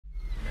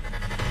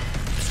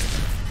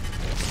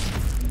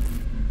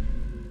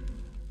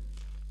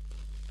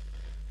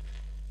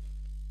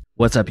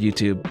What's up,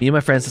 YouTube? Me and my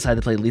friends decided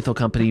to play Lethal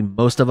Company,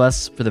 most of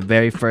us, for the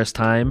very first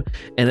time,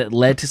 and it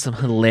led to some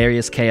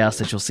hilarious chaos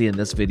that you'll see in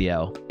this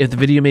video. If the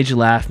video made you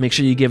laugh, make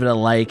sure you give it a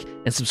like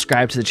and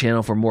subscribe to the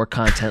channel for more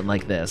content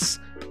like this.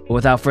 But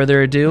without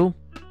further ado,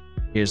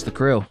 here's the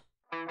crew.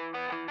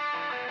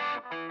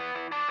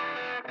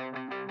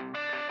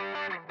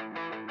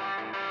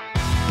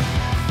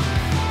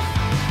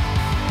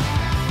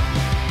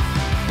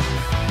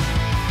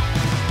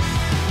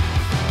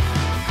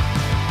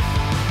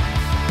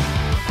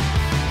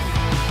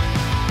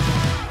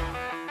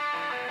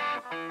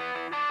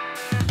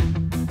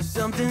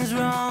 Something's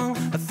wrong,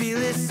 I feel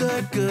it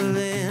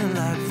circling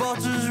like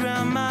vultures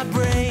around my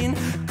brain.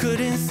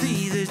 Couldn't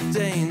see this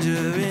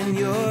danger in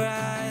your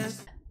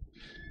eyes.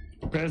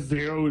 Press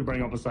 0 to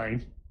bring up a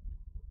sign.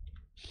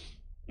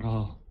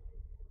 Oh.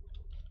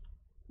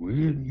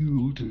 When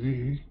you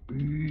take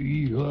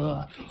me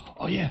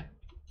oh yeah.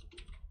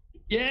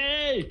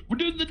 Yay! We're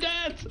doing the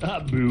dance!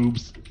 Ah,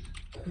 boobs.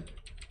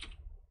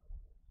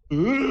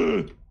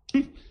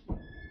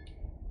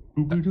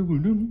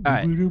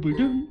 Alright.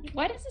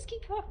 Why does this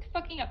keep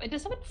fucking up?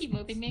 Does someone keep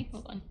moving me?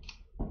 Hold on.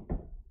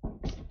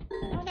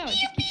 Oh no, it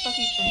just keeps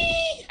fucking for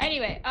me.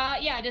 Anyway,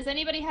 yeah, does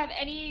anybody have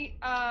any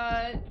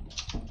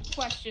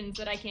questions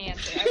that I can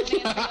answer? I want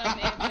to answer them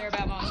if they're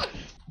about Mom.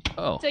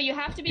 Oh. So you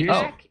have to be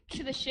back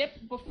to the ship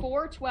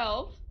before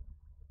 12,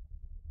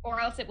 or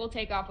else it will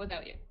take off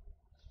without you.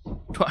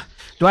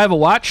 Do I have a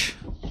watch?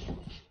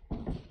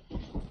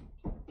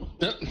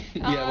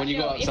 Yeah, when you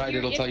go outside,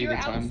 it'll tell you the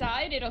time. If you're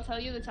outside, it'll tell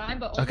you the time,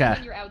 but only Okay.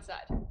 when you're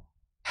outside.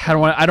 I don't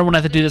want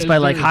to have to do this by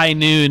like high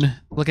noon,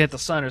 looking at the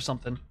sun or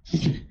something.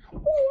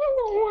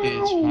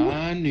 It's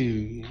high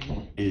noon.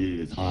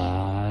 It's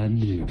high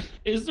noon.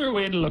 Is there a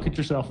way to look at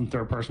yourself in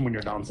third person when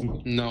you're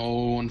dancing?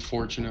 No,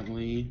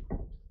 unfortunately.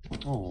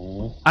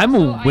 Oh. I'm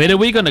So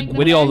widowy gonna saying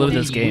witty that all over you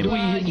this game.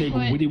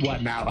 Witty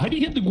what now? How do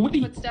you hit the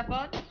witty? Put step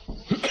on.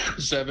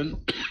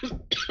 7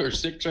 or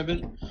 6,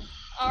 7.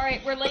 All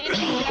right, we're landing.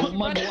 Oh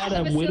my God,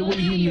 I'm facility.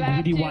 witty You have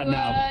witty what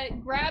now? to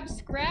grab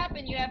scrap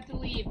and you have to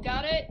leave.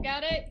 Got it?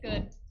 Got it?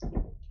 Good.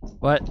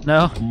 What?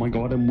 No? Oh my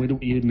God, I'm witty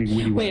in the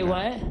witty. Wait,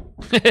 what?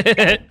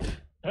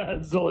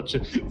 Zola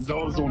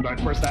zoned out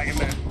for a second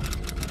there.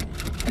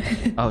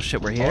 Oh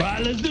shit, we're here.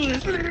 Alright, let's do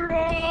this. Alright,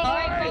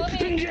 follow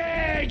me.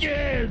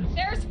 Jenkins!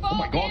 There's fall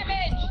my God.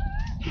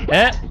 damage.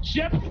 Eh?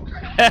 Ship!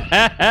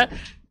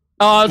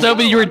 Oh, I was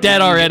hoping you were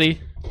dead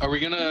already. Are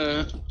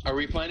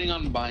we planning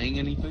on buying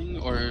anything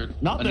or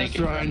Not a this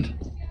naked round.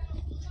 friend?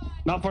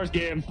 Not first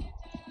game.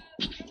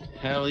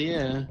 Hell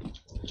yeah.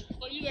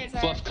 Well, you guys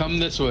are. Fluff, come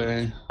this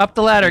way. Up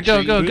the ladder,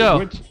 go, go,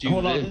 go. Do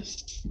Hold on.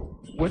 this.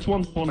 Which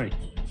one's funny?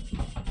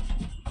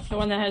 The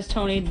one that has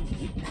Tony.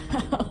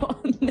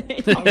 I'm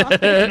not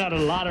thinking out a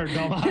ladder,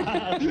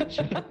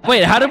 dumb.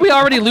 Wait, how did we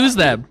already lose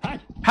them?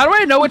 How do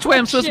I know which way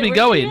I'm supposed to be Shit,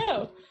 going? where'd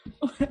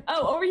you go?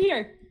 Oh, over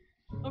here.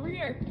 Over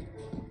here.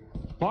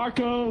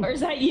 Marco! Or is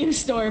that you,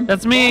 Storm?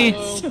 That's me.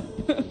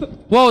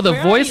 Whoa, the Where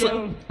are voice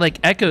you? like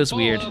echoes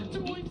weird.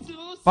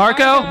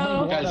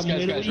 Marco? Guys,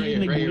 right here,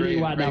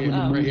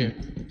 right here.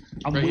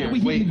 I'm Right here.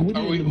 witty,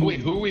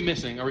 Wait, who are we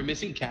missing? Are we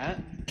missing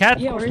Cat? Cat?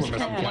 Yeah, where's Of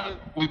course we're Cat?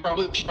 We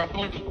probably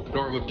went to the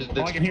door with this.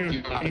 Oh, I can hear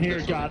it, Cat.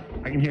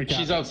 I can hear Cat.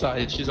 She's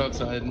outside. She's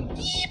outside.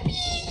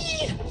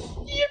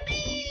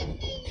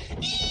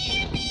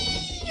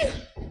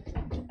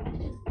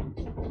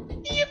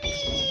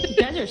 You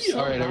guys are so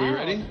All right, are we loud.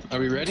 ready? Are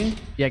we ready?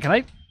 Yeah, can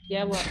I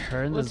Yeah, well,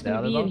 turn what's this gonna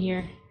down be at all? in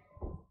here?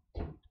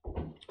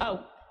 Oh,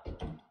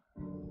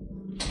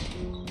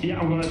 Yeah,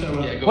 I'm going to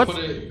Yeah, go What's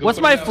put it. Go what's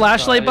put my it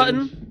flashlight outside.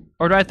 button?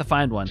 Or do I have to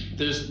find one?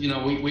 There's, we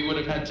would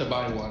have had to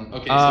buy one.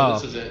 Okay, Oh.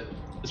 so this is it.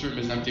 This room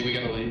is empty. We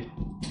gotta leave.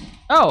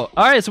 Oh,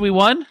 alright, so we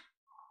won?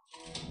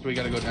 We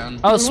gotta go down.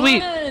 Oh We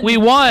sweet. won! We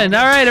won.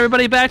 Alright,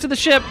 everybody back to the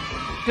ship.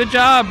 Good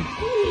job.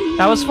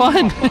 That was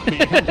fun.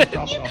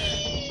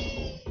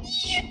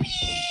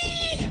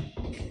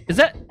 Is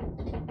that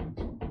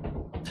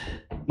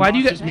Why do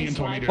you guys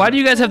Why do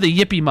you guys have the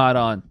yippee mod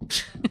on?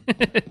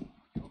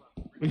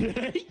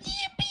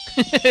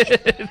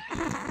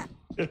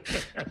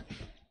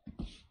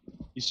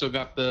 You still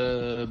got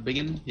the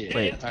biggin? Yeah.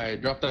 Wait. All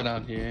right, drop that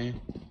out here.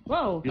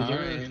 whoa. Yes, All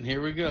sir. right, and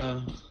here we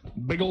go.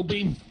 Big old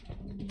beam.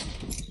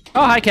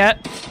 Oh, hi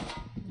Cat.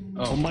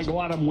 Oh my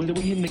God, I'm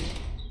witty in the.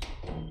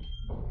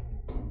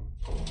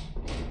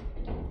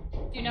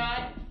 Do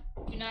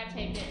not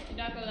take it. Do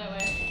not go that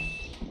way.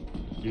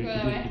 Go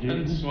that way.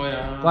 This way.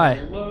 Why?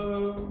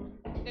 Hello.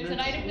 There's an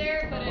item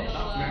there, but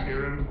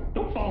it'll.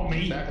 Don't follow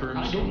me. Back rooms.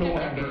 I don't know what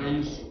Back I'm doing.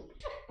 rooms.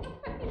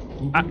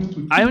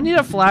 I need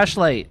a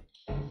flashlight.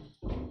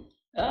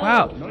 Oh.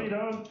 Wow. No, you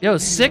don't. Yo,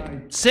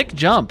 sick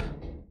jump.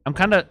 I'm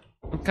kinda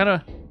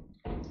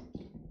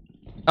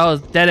Oh,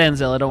 dead end,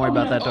 Zilla. Don't worry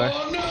about that door.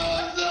 Oh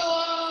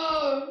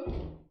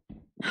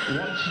no,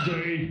 Watch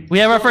day. We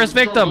have our first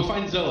Zilla! victim. Go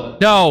find Zilla.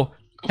 No.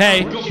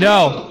 Hey, Go find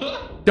no.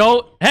 Zilla.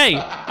 Don't. Hey,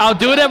 I'll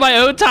do it at my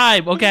own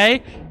time,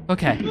 okay?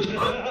 Okay.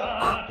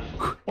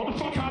 What the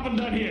fuck happened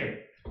down here?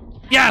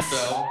 Yes!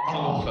 Fell.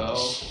 Oh. Fell.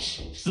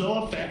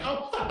 Still a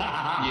fail.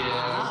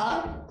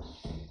 Yeah.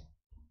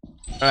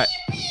 Alright.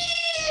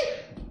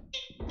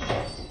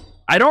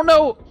 I don't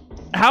know.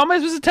 How am I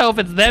supposed to tell if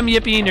it's them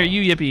yipping or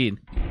you yipping?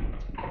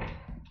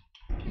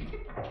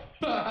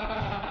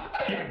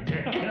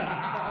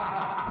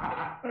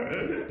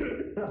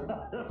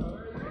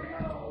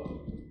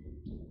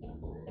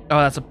 Oh,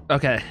 that's a,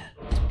 okay.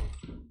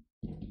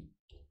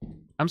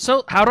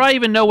 How do I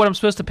even know what I'm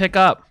supposed to pick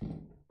up?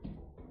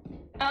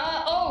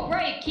 Oh,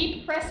 right.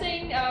 Keep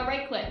pressing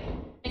right click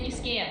and you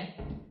scan.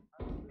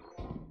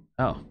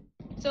 Oh.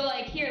 So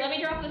like, here, let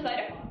me drop this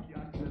item.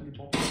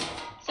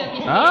 So if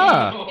you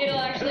Ah. scan it, it'll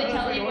actually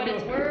tell you what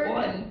it's worth.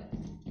 And...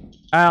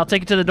 I'll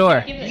take it to the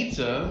door. Give it.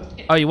 Pizza?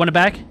 Oh, you want it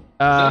back? Is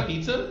that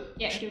pizza?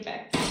 Yeah, give it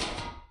back.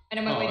 I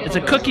know my way to It's a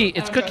the cookie.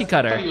 door. It's I don't cookie trust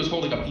I thought he cutter. was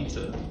holding a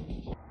pizza.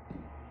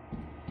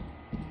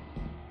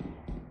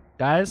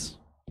 Guys?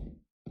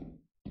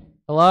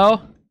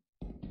 Hello?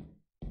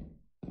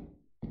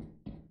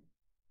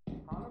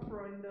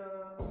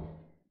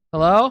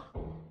 Hello?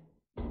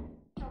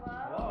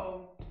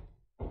 Hello?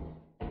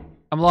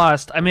 I'm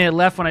lost. I made a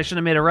left when I should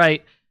have made a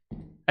right.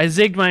 I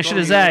zigged when I should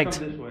have zagged.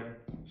 Come this way.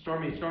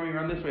 Stormy,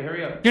 run this way.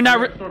 Hurry up. You're not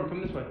Hurry up, Storm,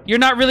 come this way. You're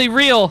not really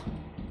real.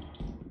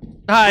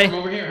 Hi. Come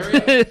over here,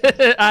 hurry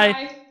up.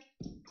 Hi.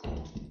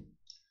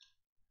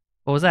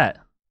 What was that?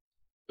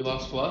 We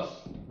lost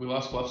Fluff? We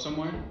lost Fluff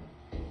somewhere?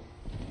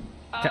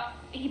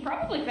 He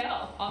probably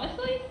fell,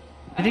 honestly.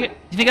 Do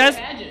you guys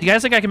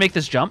think I can make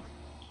this jump?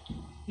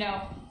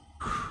 No.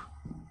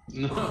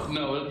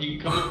 No, you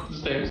come up the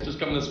stairs, just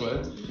come this way.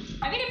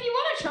 I mean, if you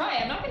want to try,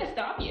 I'm not going to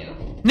stop you.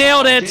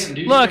 Nailed it! Damn,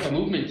 dude, Look, you got a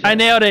movement check. I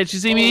nailed it. You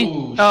see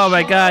me? Oh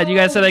my god, you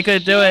guys said I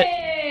couldn't do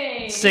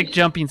it. Sick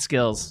jumping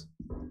skills.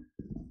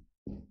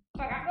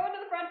 Fuck, I'm going to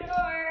the front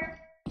door.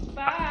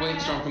 Bye. Wait,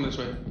 Storm, come this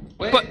way.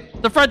 Wait!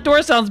 But the front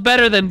door sounds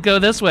better than go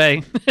this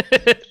way.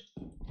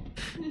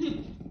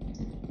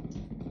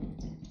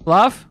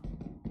 Fluff?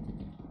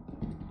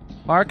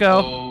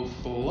 Marco? Oh,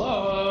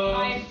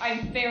 Fluff!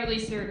 I'm fairly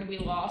certain we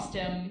lost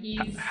him.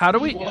 He's... How do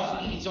we...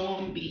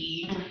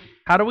 Zombie.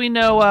 How do we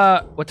know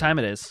what time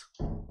it is?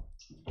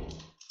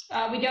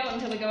 We don't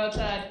until we go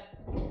outside.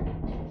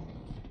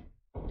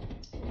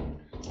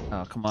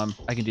 Oh, come on.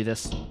 I can do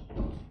this.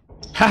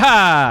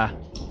 Haha!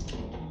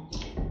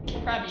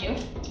 Proud of you.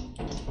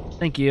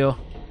 Thank you.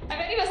 I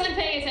bet he wasn't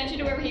paying attention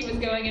to where he was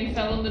going and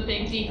fell in the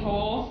big deep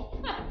hole.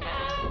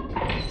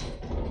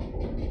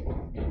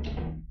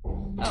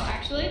 Oh,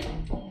 actually?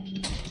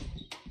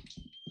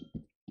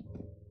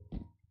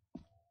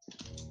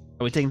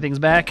 Are we taking things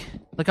back?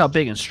 Look how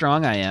big and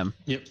strong I am.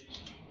 Yep.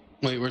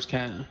 Wait, where's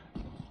Kat?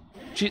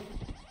 She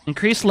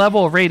increased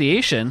level of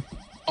radiation.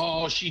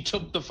 Oh, she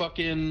took the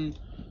fucking...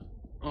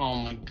 Oh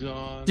my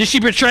god. Did she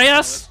betray Oh,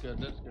 us? that's good,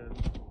 that's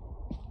good.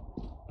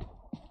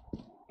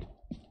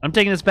 I'm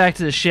taking this back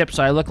to the ship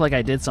so I look like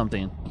I did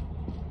something.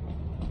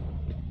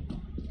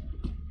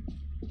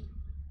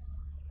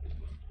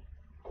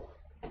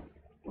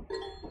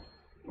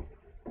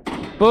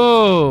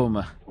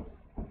 Boom!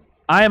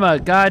 I am a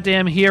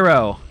goddamn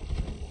hero.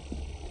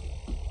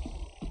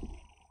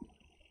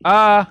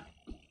 I'm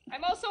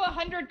also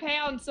 100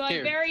 pounds, so I'm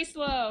Here. very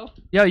slow.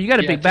 Yo, you got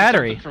a Yeah, big take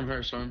battery. something from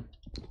her, Storm.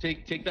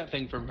 Take that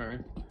thing from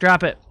her.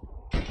 Drop it.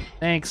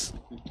 Thanks.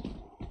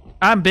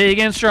 I'm big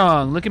and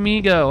strong. Look at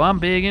me go. I'm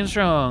big and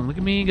strong. Look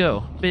at me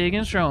go. Big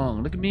and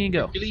strong. Look at me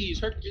go.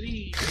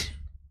 Hercules.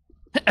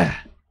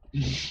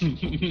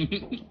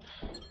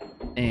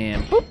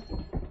 And boop.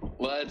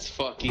 Let's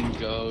fucking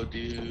go,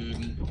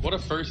 dude. What a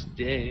first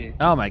day.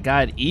 Oh my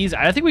god, easy.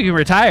 I think we can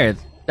retire.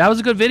 That was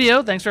a good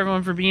video. Thanks for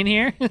everyone for being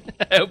here.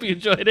 I hope you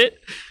enjoyed it.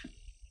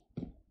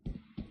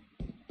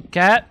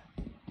 Cat?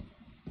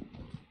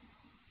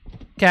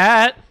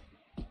 Cat?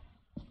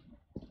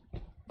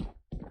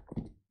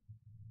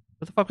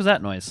 What the fuck was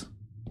that noise?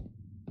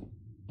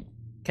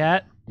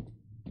 Cat?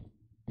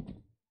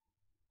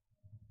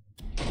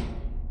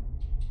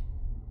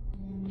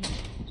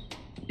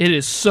 It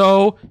is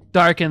so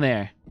dark in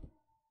there.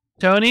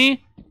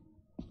 Tony?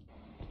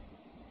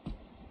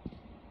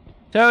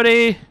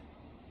 Tony?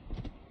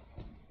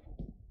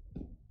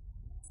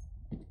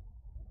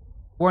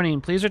 Warning,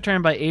 please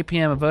return by 8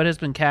 p.m. A vote has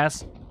been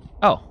cast.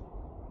 Oh.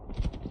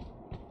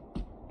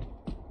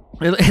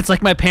 It's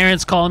like my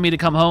parents calling me to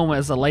come home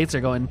as the lights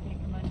are going.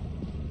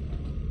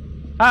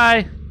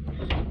 Hi.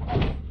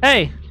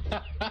 Hey.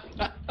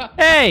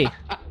 Hey.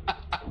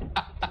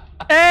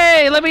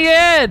 Hey, let me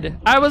in.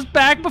 I was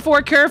back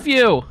before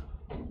curfew.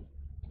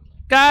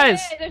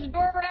 Guys. Hey, there's a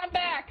door around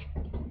back.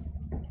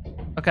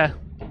 Okay.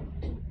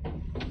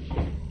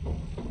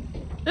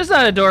 There's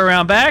not a door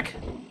around back.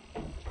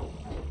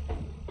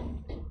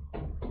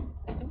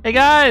 Hey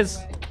guys.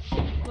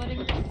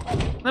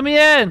 Let me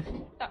in.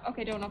 Oh,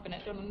 okay, don't open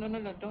it.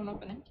 No, don't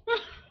open it.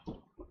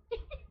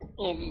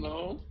 Oh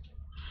no.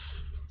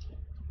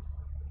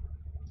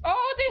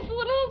 Oh, there's a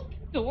little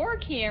door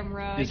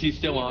camera. Is he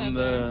still on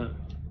the...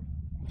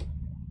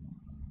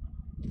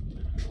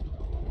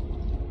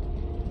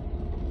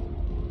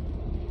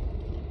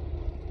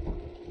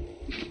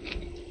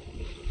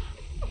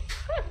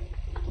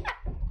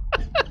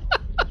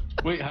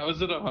 Wait, how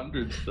is it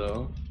 100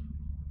 though?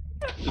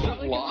 Is it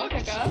Probably locked?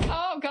 pick up.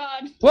 Oh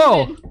god.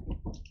 Whoa!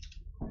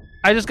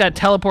 I just got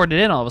teleported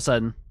in all of a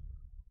sudden.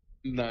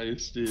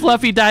 Nice, dude.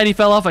 Fluffy died. He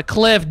fell off a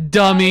cliff,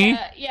 dummy.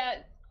 Yeah.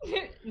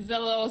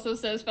 Zilla also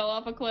says fell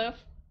off a cliff.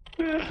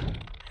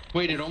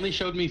 Wait, it only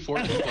showed me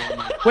 4 people. On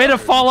my Way to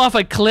card. fall off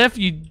a cliff,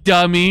 you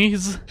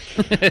dummies.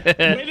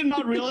 Way to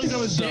not realize I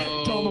was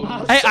dead. Told him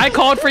how. Hey, I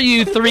called for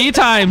you 3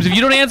 times. If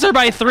you don't answer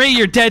by 3,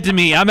 you're dead to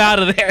me. I'm out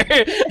of there.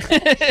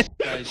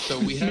 Guys, so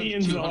we have Me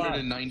and Zilla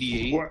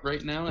 298 were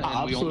right now, and we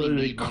only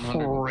absolutely need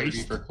 130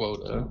 crazy. for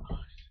quota.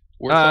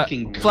 We're Uh,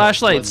 fucking cooked.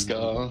 flashlights. Let's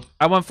go.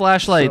 I want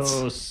flashlights.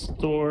 So,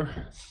 store.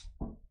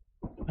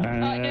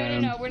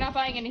 No, we're not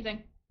buying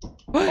anything.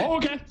 Oh,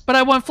 okay. But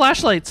I want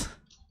flashlights.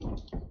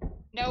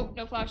 No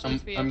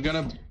flashlights for you. I'm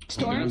gonna.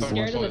 Storm's I'm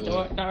gonna scared of the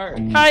door.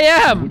 toilet. I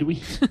am. What do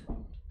we?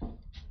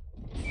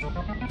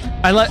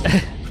 I like.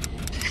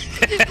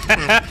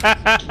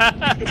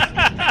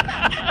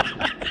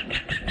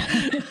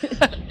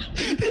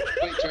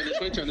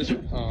 Wait, turn this way.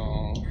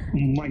 Oh. Oh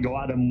my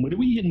god, what are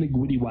we in the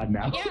goody wad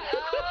now? Yeah,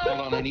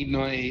 Hold on, I need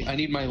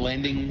my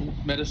landing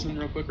medicine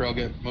real quick, or I'll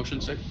get motion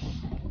sick.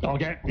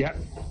 Okay, yeah.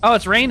 Oh,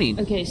 it's raining.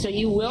 Okay, so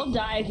you will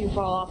die if you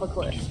fall off a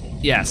cliff.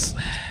 Yes.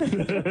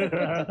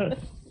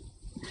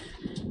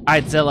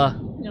 Alright, Zilla.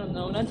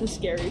 No, that's a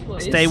scary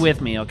place. Stay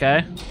with me,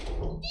 okay?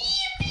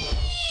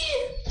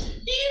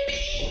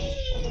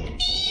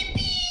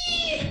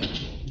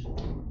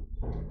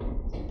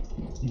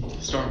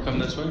 Storm, come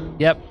this way.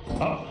 Yep.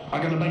 Oh,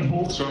 I got a big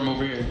bolt. Storm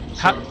over here.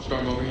 How-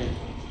 Storm over here.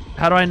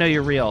 How do I know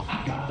you're real?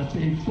 I got a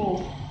big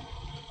bolt.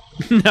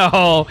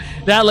 No,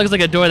 that looks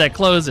like a door that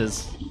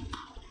closes.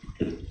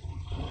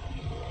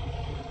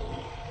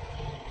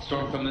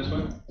 Storm, come this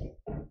way.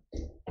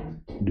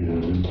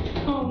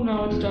 Oh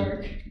no, it's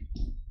dark.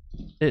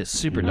 It is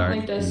super I don't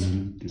like dark. this.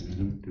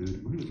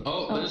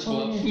 Oh, there's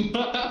Oh,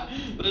 Fluff.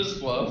 There's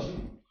Fluff.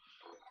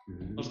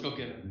 Let's go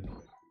get it.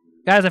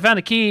 Guys, I found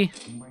a key.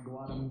 Oh my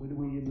god, what are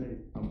we in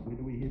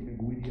the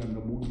goody on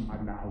the moon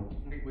right now?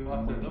 We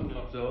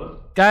lost Zilla.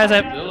 Guys,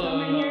 I'm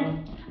right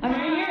here. I'm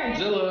right here.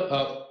 Zilla.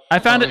 Oh. I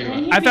found Oh, there you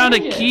it. go. I found a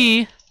Behind you.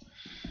 key.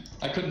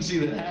 I couldn't see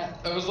the hat.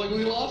 I was like,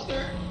 we lost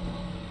her.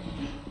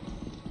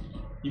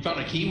 You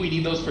found a key? We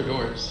need those for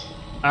doors.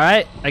 All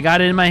right, I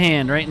got it in my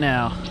hand right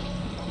now.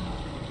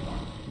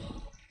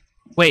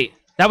 Wait,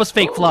 that was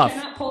fake Oh, fluff.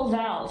 cannot pull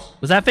valves.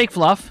 Was that fake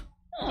fluff?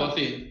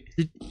 Fluffy.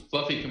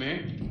 Fluffy, come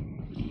here.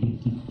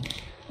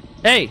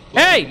 Hey, Fluffy,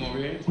 hey, come over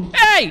here.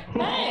 hey!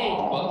 Hey!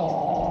 Fluff.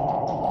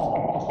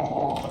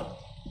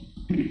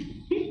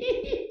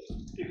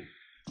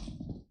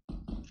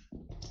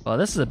 Oh,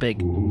 this is a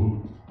big.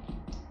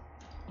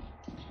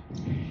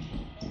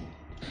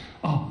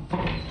 Oh,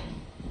 fuck.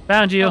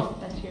 Found you. Oh,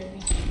 that scared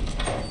me.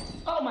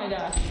 Oh my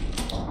god.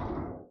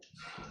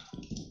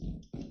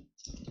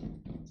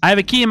 I have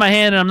a key in my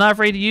hand and I'm not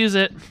afraid to use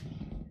it.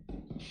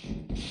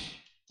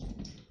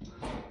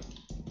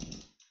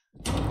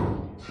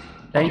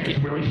 Thank It's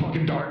you. really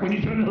fucking dark when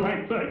you turn the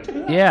light back.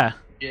 Yeah.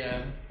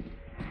 Yeah.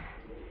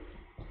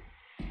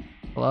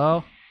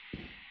 Hello?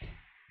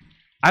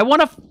 I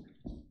want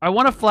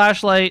a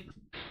flashlight.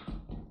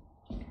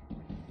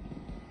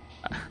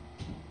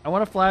 I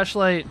want a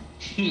flashlight.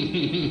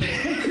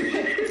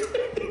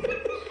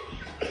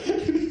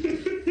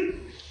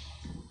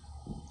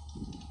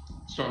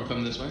 Storm,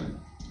 come this way.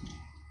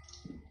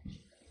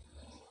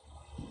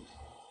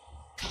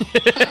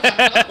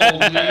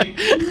 Hold me.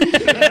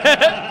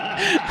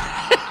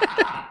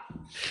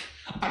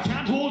 I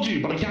can't hold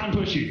you, but I can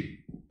push you.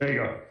 There you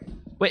go.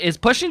 Wait, is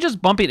pushing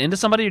just bumping into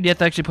somebody or do you have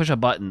to actually push a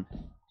button?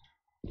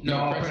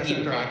 No, press E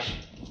to interact. push.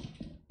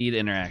 E to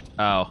interact.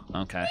 Oh,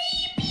 okay.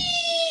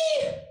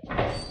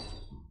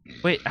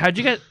 Wait, how'd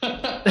you get...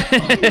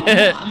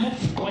 I'm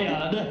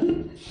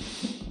scared.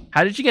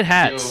 How did you get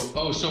hats?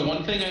 Yo, oh, so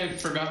one thing I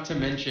forgot to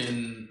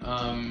mention,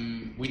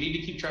 we need to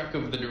keep track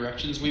of the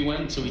directions we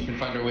went so we can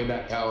find our way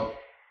back out.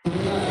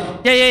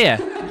 Yeah.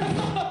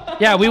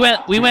 Yeah, we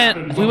went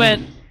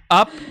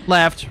up,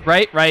 left,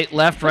 right,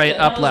 left, right,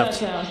 up, How does left.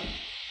 that sound?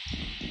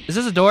 Is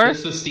this a door?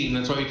 It's the steam,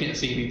 that's why we can't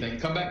see anything.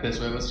 Come back this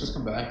way, let's just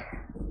come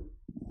back.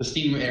 The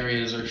steam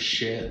areas are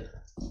shit.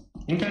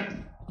 Okay.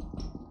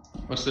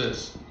 What's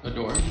this? A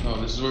door?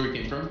 Oh, this is where we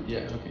came from?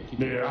 Yeah, okay. Keep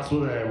Yeah, that's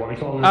what do you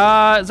call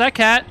it? Is that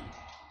cat?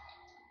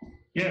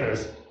 Yeah, it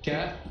is.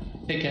 Cat?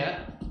 Hey,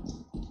 cat?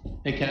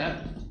 Hey,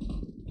 cat?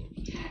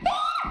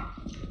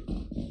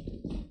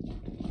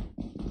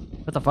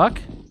 What the fuck?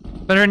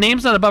 But her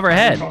name's not above her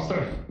head. Trust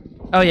her.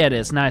 Oh yeah, it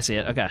is. Now I see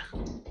it. Okay.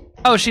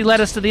 Oh, she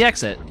led us to the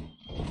exit.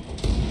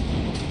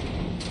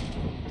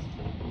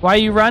 Why are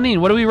you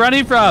running? What are we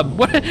running from?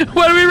 What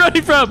are we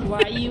running from?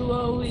 Why you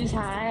always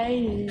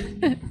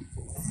hide?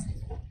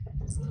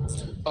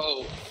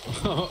 Oh.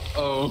 Oh.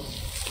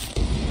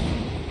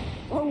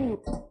 Oh.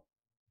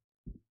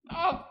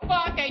 Oh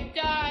fuck, I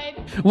died.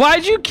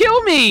 Why'd you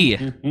kill me?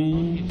 If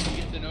you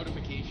get the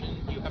notification,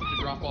 you have to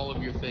drop all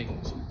of your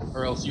things,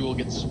 or else you will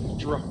get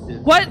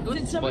destructed. What?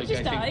 Did someone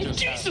just die?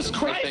 Jesus happened,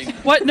 Christ! I think.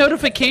 What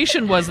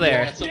notification was Yeah,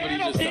 there? somebody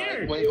Get up just here!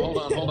 died. Wait, hold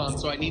on.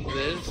 So I need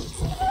this.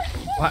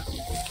 What?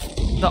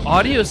 The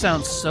audio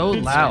sounds so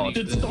loud.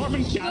 Did Storm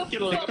and Cat get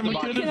Pick up the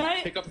body. Can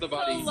I- Pick up the The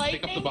body.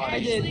 Pick up the lightning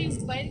body. actually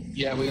went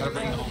Yeah, we gotta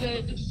bring it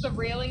home. the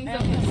railings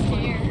of the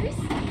stairs.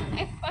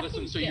 I fucking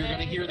Listen, so you're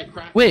gonna hear the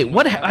crack. Wait,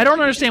 what? I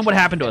don't understand what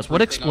happened to us.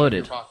 What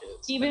exploded?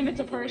 Even if it's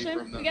a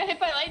person? We got hit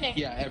by lightning.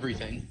 Yeah,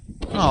 everything.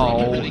 Oh.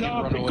 Everything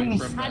and run away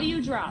from How them. do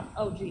you drop?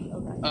 Oh, gee,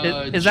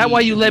 okay. Is that why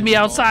you led me G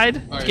outside?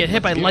 All To right, get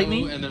hit by let's go,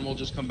 lightning? and then we'll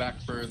just come back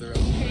further.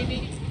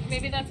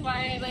 Maybe that's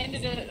why I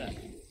landed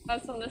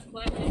us on this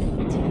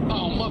lightning.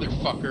 Oh,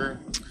 motherfucker.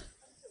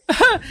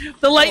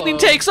 The lightning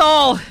Hello. takes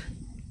all.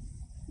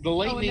 The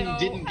lightning no.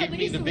 didn't give At me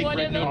the least big one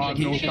red of them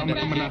notification came that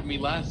it back. gave me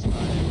last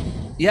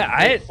time.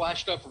 Yeah, It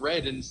flashed up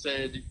red and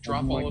said,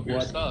 drop Oh all my of your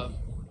God. stuff.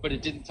 But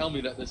it didn't tell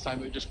me that this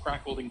time. It just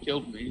crackled and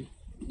killed me.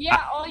 Yeah,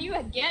 all you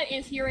get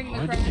is hearing the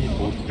Why did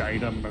crackle. people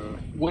dynamo?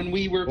 When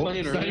we were Oh,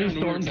 playing Silent earlier and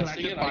we were Storm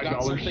testing it, I collected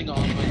got $5. something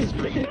on my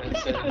screen that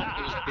said it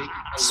was big.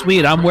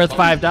 Sweet, I'm worth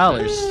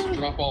 $5.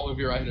 Drop all of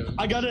your items.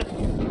 I got it.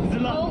 Oh,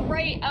 Zilla.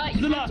 right.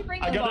 You Zilla, have to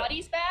bring I the got it.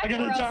 bodies back, I got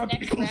or it, else John next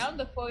Pickles. round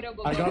the photo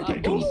will I go got up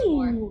Pickles. even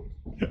more. Ooh.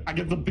 I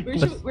get the big Where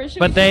push. should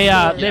But we they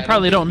put the they door? I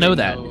probably don't don't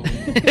know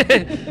think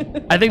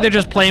that. I think they're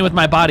just playing with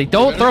my body.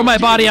 Don't throw my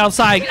body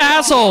outside,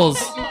 assholes!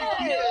 No,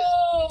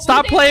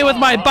 Stop they playing with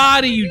my don't.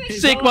 body, you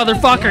sick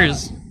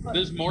motherfuckers!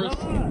 There's more. It's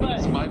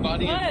my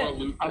body and more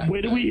loot. back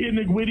Where do there. we hear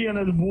the Gwitty and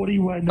the Woody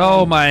right now?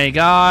 Oh my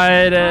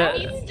god.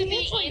 It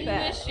needs to be in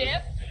the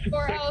ship,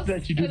 or Fix else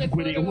that, you do the the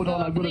Gwitty. photo will Hold go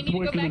on, up, I'm and gonna they need to go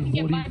twerk back in and the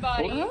get my Woody.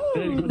 body.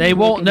 Oh. They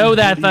won't know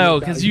that though,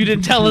 because you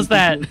didn't tell us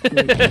that.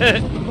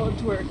 We'll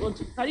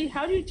twerk. How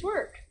do you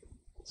twerk?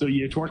 So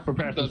you twerk for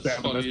Pastor That's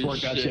Sam. Let's funny twerk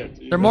as that shit.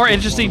 shit. They're more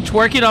interesting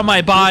twerking on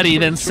my body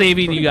than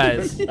saving you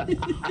guys.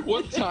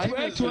 What time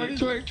is it?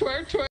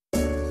 twerk.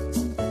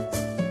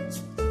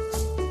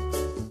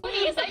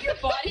 Wait, is that your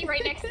body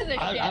right next to the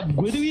ship? I'm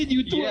Gwitty and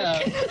you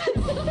twerk.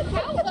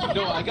 Yeah.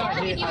 No, I got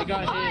Where hit. did I you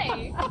got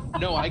fly?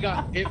 hit. No, I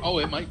got hit. Oh,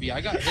 it might be.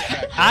 I got hit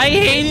back. I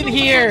hate it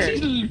here.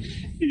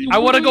 I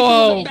want to go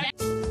home.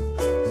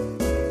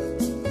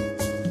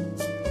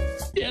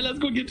 Yeah, let's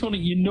go get Tony.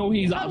 You know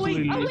he's Oh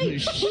wait, absolutely losing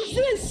his who's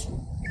this?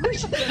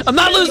 Who's this? I'm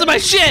not losing my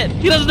shit.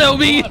 He doesn't know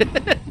me.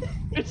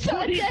 It's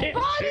dead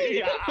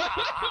body.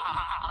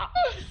 Are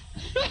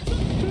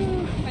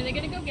they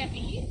gonna go get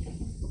me?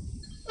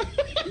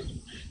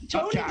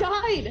 Tony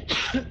died.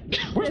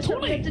 Where's That's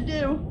what we have Tony? to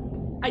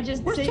do. I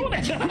just Where's saved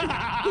Tony?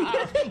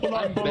 Hold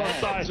on, Bad.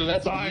 sorry. So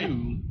that's sorry.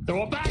 you.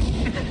 Throw it back.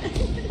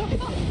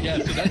 Yeah,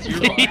 so that's your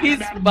body. These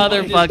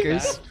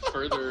motherfuckers. Back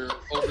further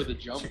over the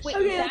jump. Wait,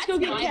 Okay, let's go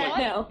that's get my Cat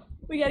body? now.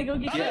 We gotta go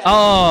get Cat.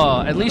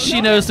 Oh, at least she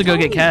knows to go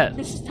get Cat.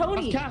 This is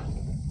Tony. Cat.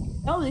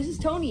 No, this is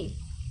Tony.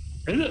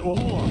 Is it? Well,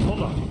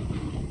 hold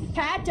on.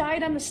 Cat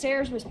died on the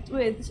stairs with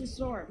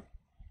Storm.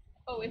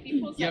 Oh, if he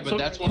pulls Yeah, that but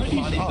that's one of the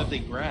Tony's bodies up. that they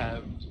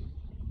grabbed.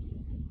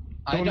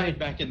 I Tony. died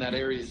back in that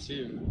area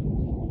too.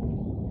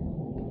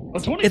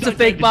 Well, Tony's It's a not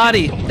fake dead.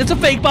 body. It's a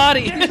fake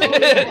body. I'm literally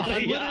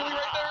right there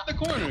in the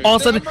corner. All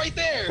of a sudden- I'm right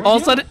there. All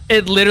of a sudden,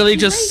 it literally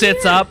just Right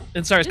sits here. up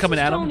and starts This coming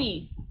is at him.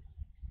 Tony.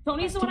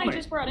 Tony's the one I Tony.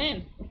 just brought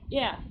in.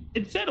 Yeah.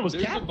 It said it was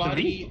There's Cat a to me.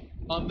 body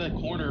on the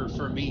corner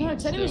for me. No,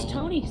 it said it was still.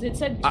 Tony because it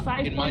said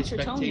 5 In my points for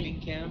Tony.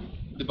 spectating cam,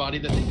 the body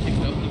that they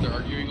picked up that they're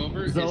arguing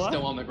over is Zilla?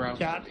 still on the ground.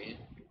 Cat? with me.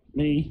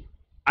 Me.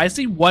 I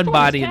see one Where's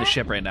body in the Cat?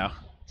 ship right now.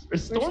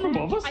 Is Storm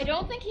above us? I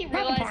don't think he Not the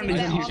realizes party that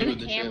that he's on the doing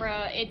the ship.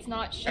 camera it's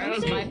not showing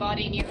Honestly. my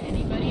body near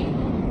anybody.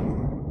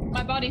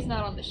 My body's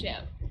not on the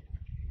ship.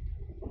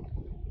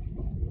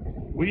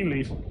 We can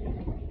leave.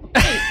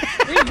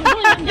 There's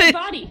only one dead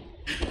body.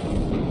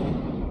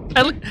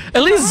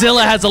 At least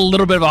Zilla has a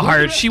little bit of a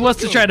heart. She wants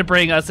to try to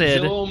bring us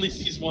in. Zilla only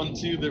sees one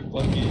too. They're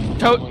fucking.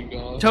 To- Oh my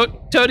god.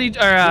 Tony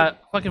or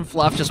fucking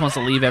Fluff just wants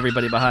to leave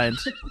everybody behind.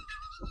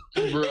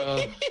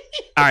 Bruh.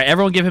 All right,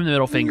 everyone give him the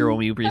middle finger when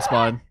we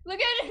respawn. Look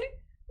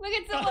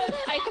at Zilla.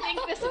 I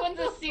think this one's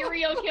a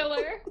serial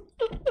killer.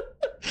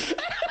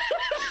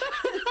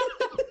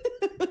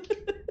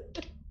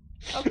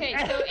 Okay,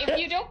 so if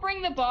you don't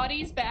bring the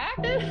bodies back,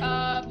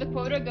 the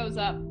quota goes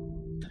up.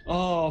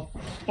 Oh,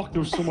 fuck,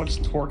 there was so much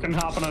twerking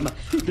happening.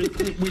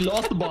 We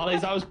lost the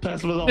bodies. I was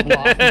pissed with myself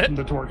laughing from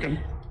the twerking.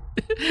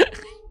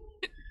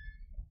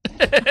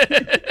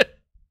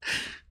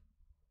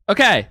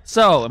 Okay,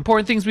 so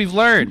important things we've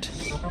learned.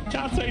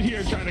 Cat's out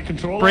here trying to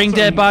control Bring us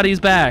dead and- bodies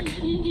back.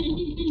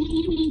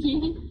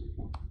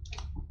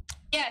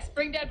 Yes,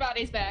 bring dead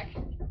bodies back.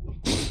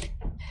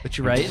 What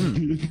you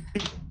writing?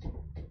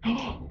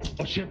 Oh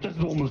shit, this is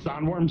the one with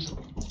sandworms.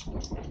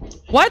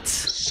 What?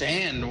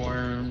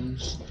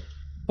 Sandworms.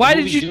 Why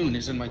Holy did you? Dune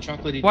is in my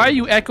chocolatey. Why are Dune.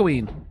 you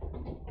echoing?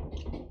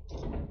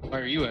 Why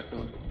are you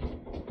echoing?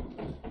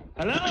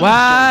 Hello?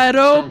 Wide Storm,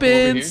 come over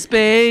open here.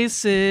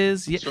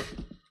 spaces. Yeah.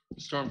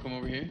 Storm, come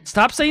over here.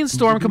 Stop saying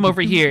storm come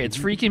over here. It's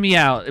freaking me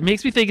out. It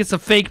makes me think it's a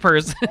fake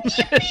person.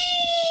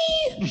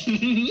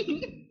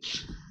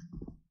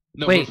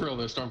 No, Wait. for real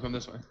though. Storm, come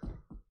this way.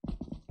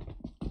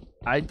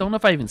 I don't know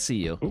if I even see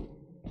you.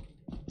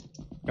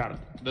 Got it.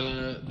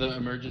 The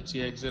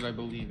emergency exit, I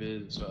believe,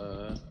 is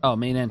Oh,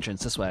 main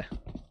entrance this way.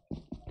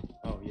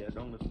 Oh yeah,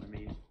 don't listen to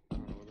me. I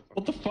don't know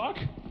What the fuck?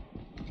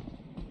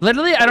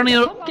 Literally, I don't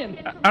even. Pumpkin.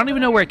 I don't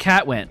even know where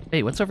Cat went.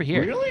 Hey, what's over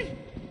here? Really?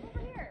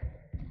 Over here.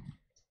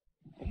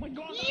 Oh my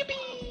god.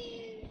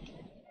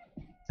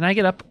 Can I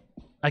get up?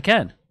 I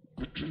can.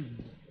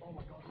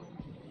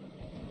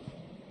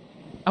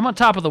 I'm on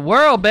top of the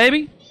world,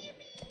 baby.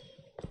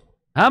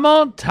 I'm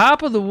on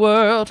top of the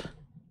world.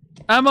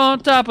 I'm on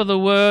top of the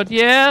world,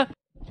 yeah.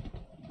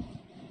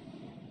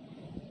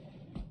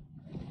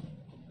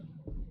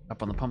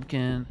 Up on the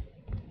pumpkin.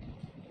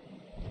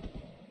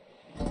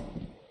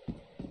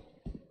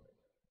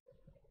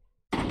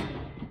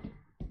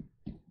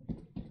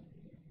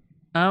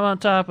 I'm on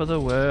top of the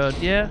world,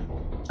 yeah.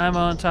 I'm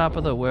on top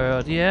of the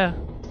world, yeah.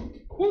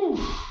 Woo.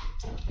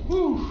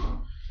 Woo.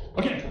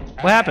 Okay.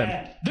 What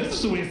happened? This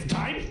is a waste of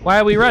time. Why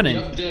are we running?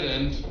 Yep, dead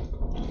end.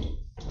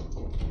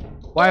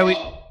 Why are we?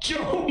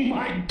 Oh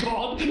my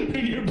god.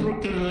 You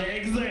broke your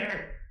legs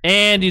there.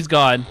 And he's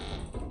gone.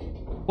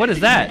 What is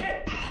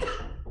that?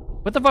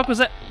 What the fuck was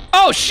that?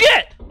 Oh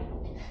shit!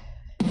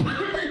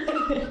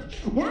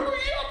 Where were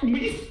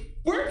you?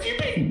 Where have you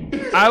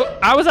been?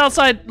 I was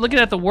outside looking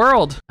at the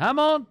world. I'm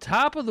on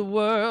top of the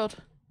world.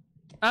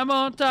 I'm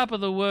on top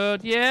of the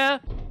world, yeah.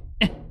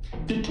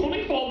 Did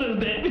Tony fall to the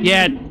bed? with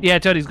Yeah, you? yeah,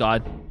 Tony's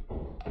gone.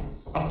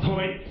 Oh,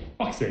 Tony.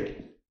 Fuck's sake.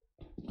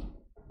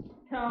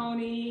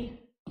 Tony.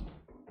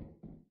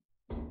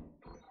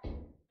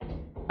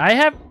 I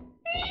have.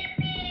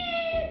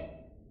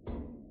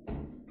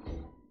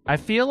 I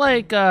feel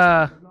like,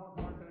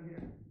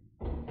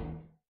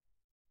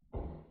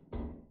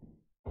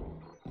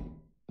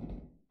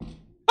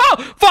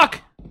 Oh,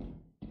 fuck!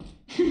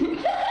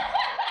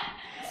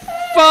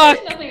 Fuck!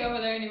 There's nothing over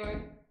there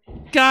anymore.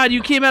 God,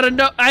 you came out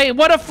of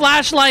what a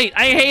flashlight!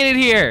 I hate it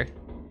here!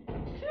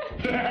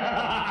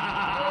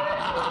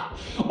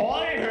 All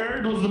I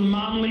heard was the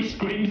manly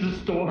screams of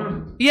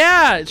Storm.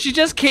 Yeah, she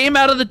just came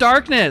out of the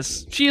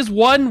darkness. She is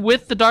one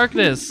with the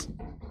darkness.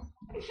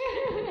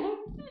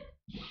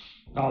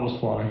 That was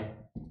funny.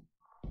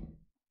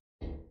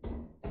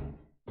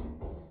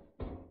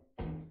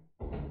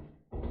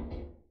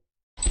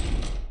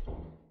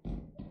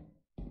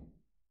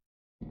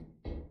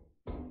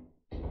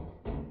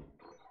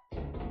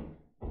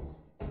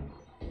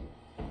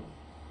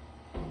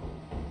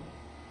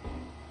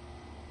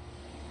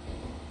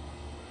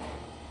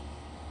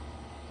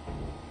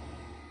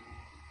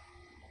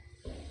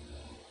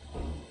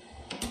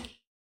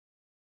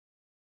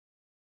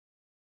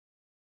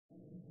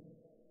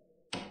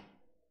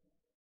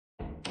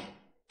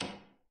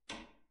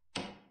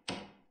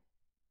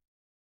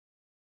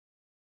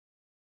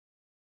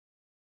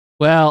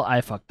 Well,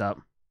 I fucked up.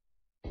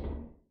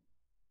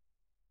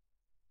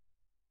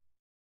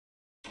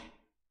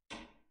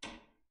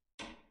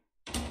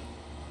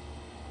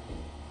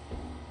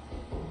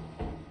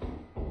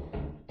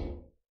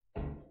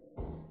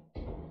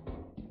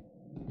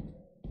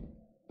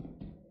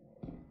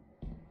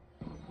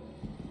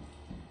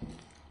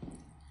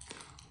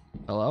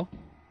 Hello?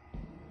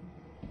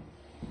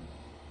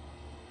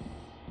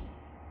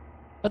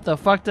 What the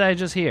fuck did I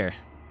just hear?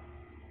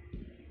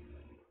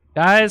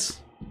 Guys?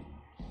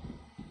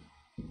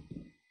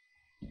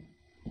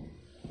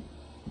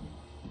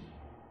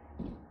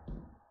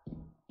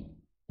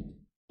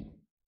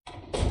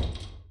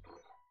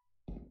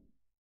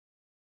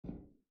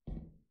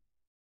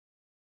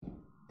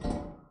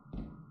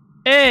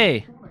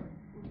 Hey!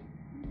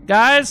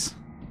 Guys?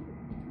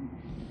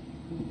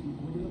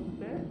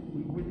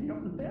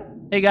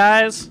 Hey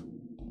guys?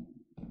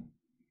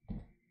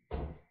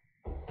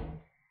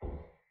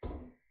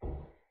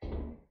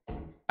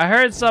 I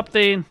heard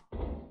something.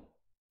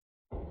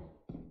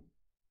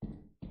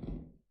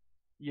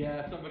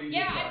 Yeah, somebody.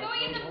 Yeah, I'm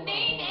going in the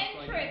main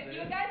entrance. You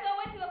guys all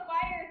went to the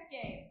fire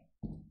escape.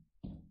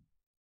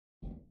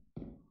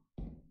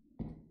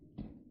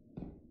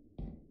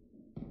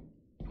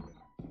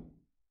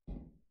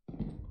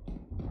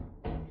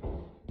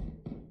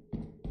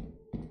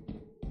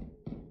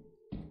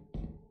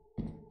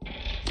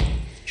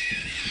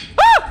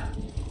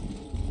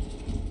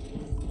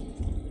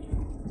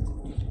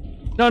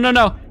 No, no,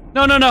 no.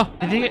 No, no, no.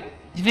 Do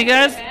you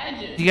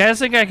guys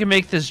think I can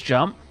make this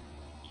jump?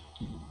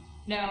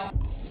 No.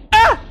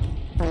 Ah!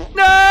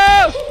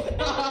 No!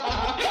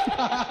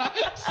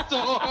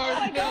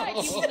 Storm,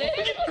 God, you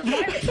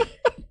lived?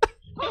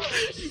 Holy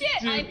shit,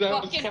 Dude, I that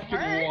was fucking fucking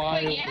hurt,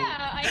 wild. but yeah,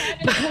 I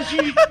haven't. Because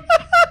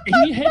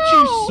he hit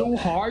you so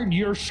hard,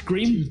 your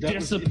scream Dude, that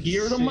was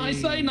disappeared on my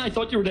insane. side, and I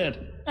thought you were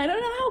dead. I don't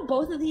know how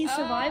both of these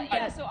survived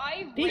Yeah, that. so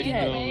I Big ran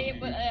head. away,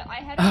 but I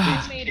had a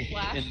homemade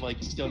And like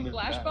stun it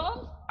flash back.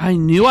 bomb. I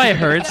knew I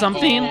heard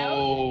something,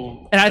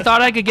 Oh, and I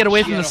thought I could get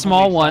away from She the had a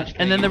small homemade one, flashbang.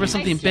 and then there was I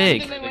something stunned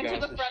big. him and went to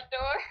the front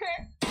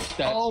door.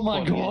 that's Oh my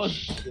funny God. as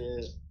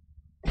shit.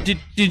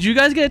 Did you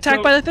guys get attacked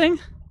So- by the thing?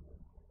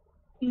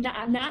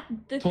 Not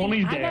the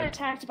Tony's thing. I got dead.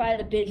 attacked by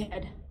the big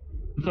head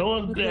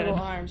Someone's with dead. little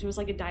arms. It was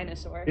like a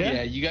dinosaur. Yeah.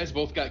 Yeah, you guys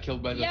both got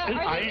killed by the. Yeah, I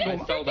are they ain't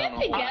just fell down a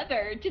hole.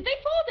 together? Did they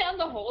fall down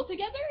the hole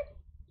together?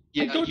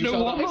 Yeah, I don't you know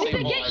fell what- down Or the did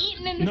same they get hole.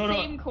 eaten in the No, no.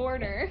 same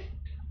corner?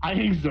 I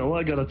think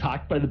Zilla got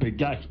attacked by the big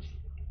guy.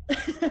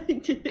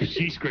 Because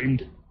she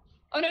screamed.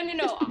 Oh no.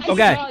 I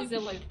Okay. saw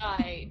Zilla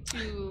die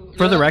to.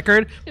 For the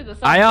record, to the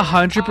I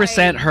thunder.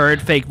 100%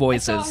 heard fake I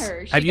voices. saw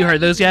her. She Have you got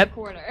heard those eaten in yet? the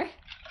corner.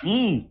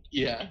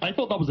 Yeah. I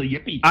thought that was a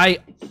yippee.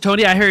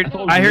 Tony, I heard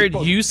thought it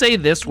was a you say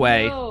this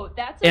way, No,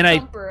 that's a and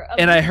thumper.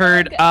 A I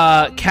heard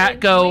bug, Cat is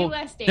go. way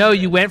less No,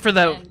 you dangerous went for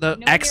the and no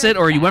exit,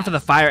 near or as you went for the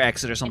fast. fire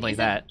exit or something And like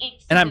that. isn't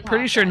itched And to I'm the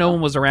pretty top sure no now.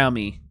 one was around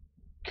me.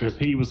 Because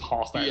he was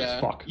hostile Yeah,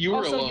 as fuck. you were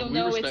Also, alone. you'll We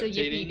know were it's a yippee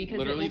spectating. because it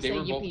Literally, will they say were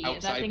both yippee, and that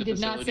outside thing the did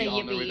not facility say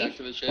on their way yippee. back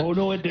to the ship. Oh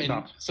no, it did And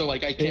not. so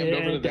like I camped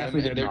over to them, definitely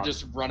and did they're not.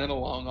 just running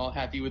along, all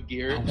happy with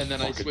gear. That was And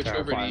then I fucking switched over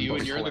to terrifying, you, but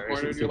and you're in the hilarious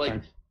corner, at and the you're same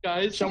like, time.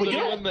 "Guys, Shall we is go?"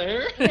 anyone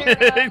there?"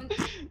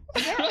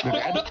 They're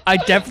all- I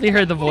definitely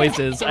heard the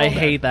voices. I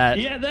hate that.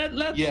 Yeah,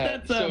 let's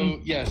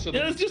So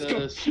let's just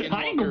go.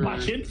 I ain't going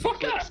back in. Fuck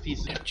clips that.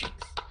 piece of-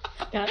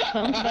 Got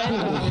thumped by a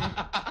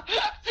thumper.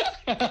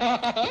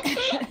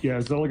 Yeah,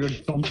 it's like a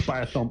thumped by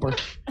a thumper.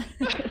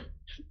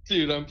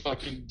 Dude, I'm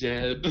fucking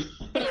dead.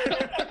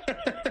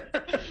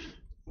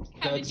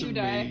 How That's did you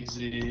die?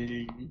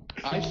 amazing.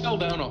 I fell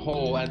down a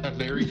hole at the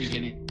very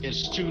beginning as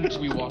soon as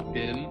we walked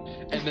in,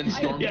 and then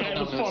Storm Yeah, fell it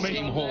down was the funny.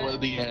 same hole at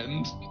the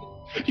end.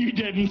 You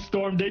didn't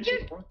storm, did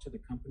you?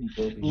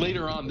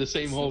 Later on, the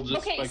same hole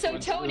just Okay, like, so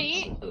went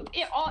Tony,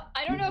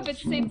 I don't know if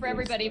it's the same for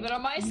everybody, but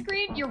on my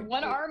screen, your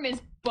one arm is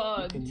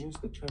bugged.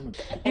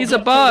 He's a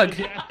bug.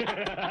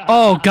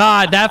 Oh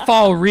God, that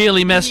fall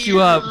really messed you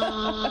up.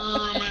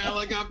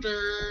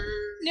 Helicopter.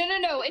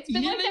 No, it's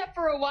been like that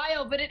for a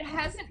while, but it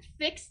hasn't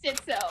fixed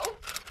itself.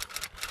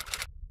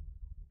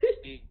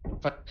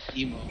 Fuck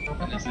emo.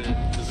 Is it?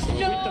 Does it go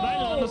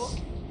No!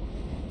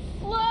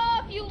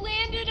 Fluff, you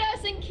landed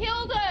us and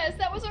killed us!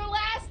 That was our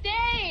last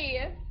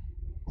day!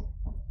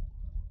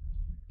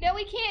 Now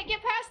we can't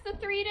get past the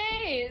 3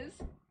 days.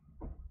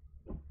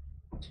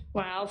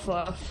 Wow,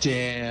 Fluff.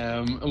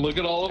 Damn! Look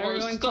at all of our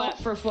Everyone clap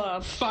stuff. for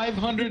Fluff.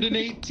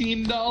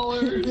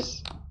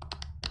 $518.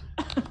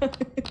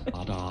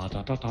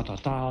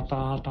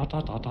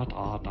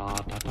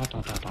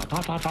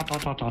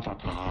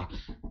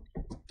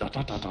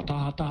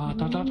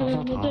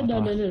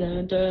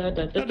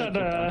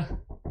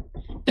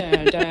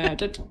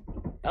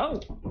 Oh.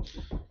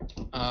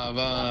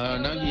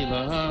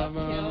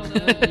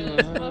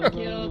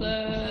 Killed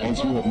us.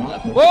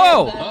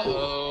 Whoa!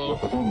 Uh-oh.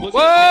 Look Whoa!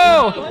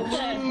 at- What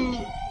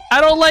the? I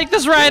don't like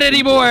this ride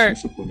anymore.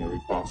 What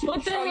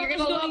the Oh, you're hell is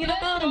gonna love going this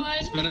on? one.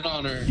 It's been an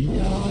honor.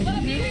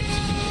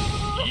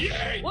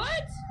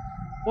 What?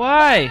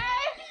 Why?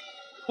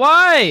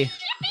 Why?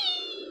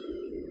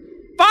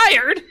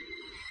 Fired?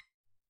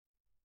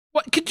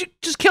 What? Could you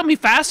just kill me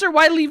faster?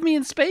 Why leave me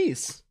in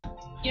space?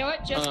 You know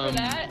what? Just for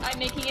that, I'm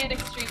making it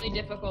extremely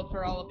difficult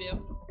for all of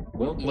you.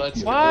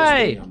 Let's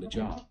Why? On the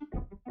job.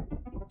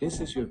 This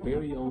is your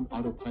very own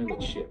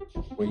autopilot ship,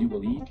 where you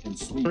will eat and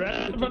sleep.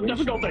 Right, for the duration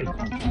difficulty. of the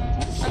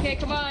contract. Okay,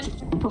 come on.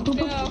 Go.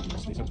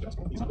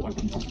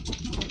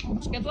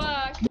 Good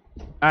luck.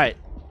 All right,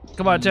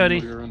 come on, Tony.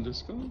 We're on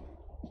Discord.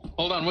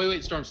 Hold on,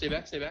 wait, Storm, stay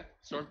back,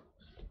 Storm.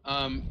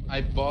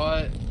 I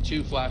bought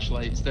 2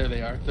 flashlights. There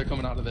they are. They're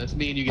coming out of this.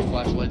 Me and you get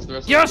flashlights. The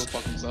rest Yes! of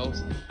them go fuck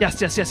themselves.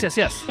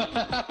 Yes.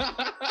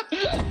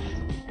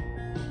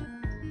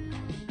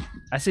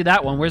 I see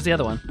that one. Where's the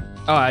other one?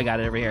 Oh, I got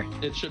it over here.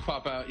 It should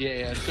pop out.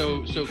 Yeah.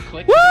 So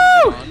click Woo!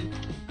 it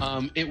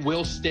on. It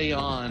will stay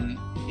on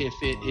if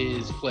it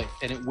is clicked,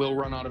 and it will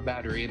run out of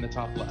battery in the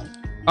top left.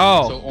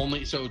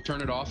 Oh, So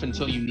turn it off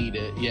until you need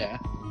it. Yeah.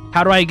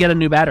 how do I get a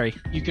new battery?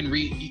 You can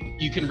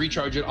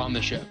recharge it on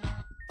the ship.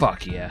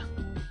 Fuck yeah.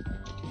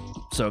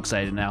 So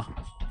excited now.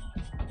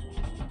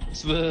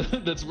 So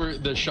that's where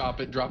the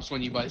shop it drops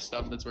when you buy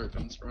stuff. That's where it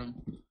comes from.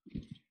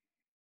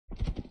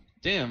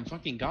 Damn,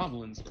 fucking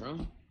goblins, bro.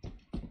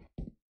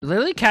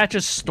 Literally Cat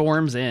just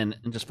storms in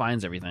and just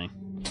finds everything.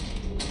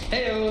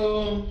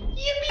 Heyo.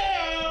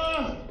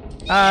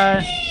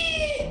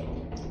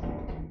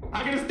 I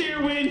got a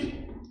steer wheel.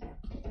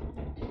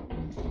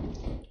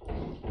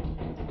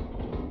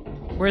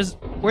 Where's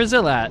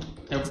Zilla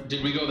at?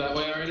 Did we go that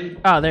way already?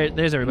 Oh,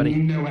 there's everybody.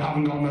 No, we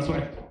haven't gone this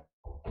way.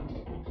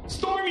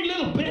 Stormy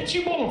little bitch,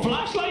 you bought a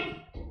flashlight?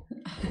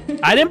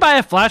 I didn't buy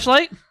a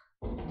flashlight.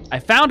 I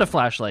found a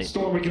flashlight.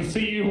 Storm, we can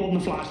see you holding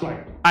the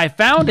flashlight. I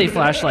found a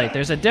flashlight.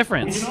 There's a We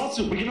difference.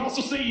 can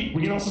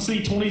also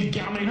see Tony's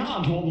gambling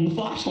hand holding the You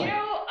flashlight.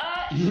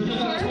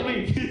 know,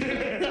 Tony.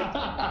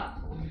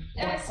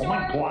 Oh my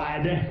Storm,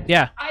 god.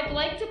 Yeah. I'd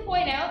like to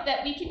point out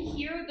that we can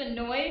hear the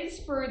noise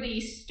for the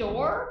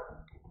store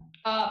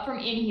from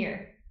in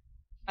here.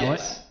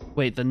 Yes.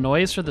 Wait, the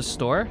noise for the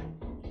store?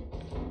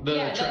 The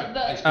Yeah, trap.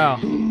 the- ice Oh,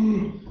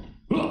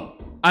 Oh.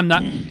 I'm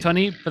not.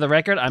 Tony, for the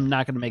record, I'm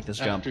not gonna make this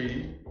cream. jump. After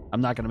you.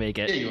 I'm not gonna make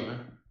Yeah, it. you are.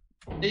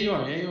 Yeah, you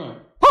are. Yeah, you are.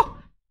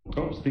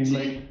 Oh, steam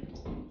late.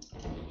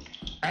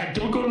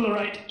 Don't go to the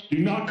right. Do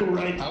not go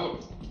right.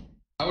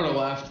 I would have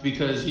laughed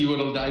because he would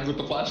have died with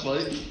the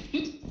flashlight.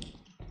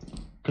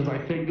 Because I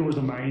think there was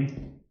a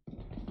mine.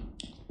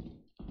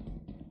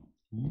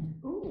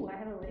 Ooh, I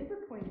have a laser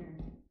pointer.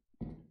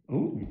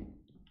 Ooh.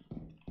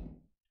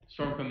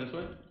 Storm, come this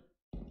way.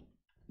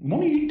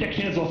 One of you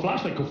dickheads with a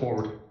flashlight go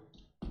forward.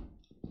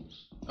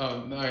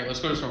 Oh, alright, let's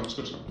go to Storm. Let's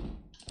go to Storm.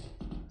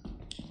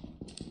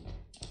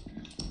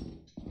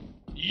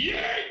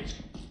 Yeet!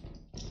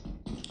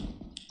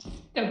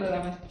 Don't go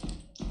that way.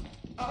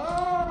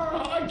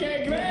 Oh,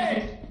 okay,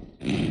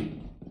 great.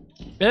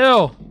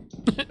 Ew.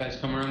 Guys,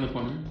 come around the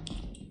corner.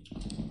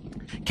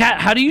 Cat,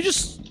 how do you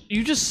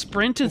just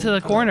sprint into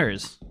the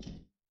corners?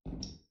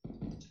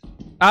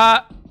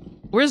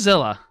 Where's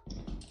Zilla?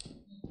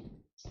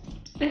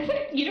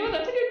 You know what?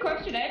 That's a good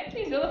question. I haven't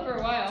seen Zilla for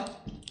a while.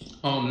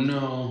 Oh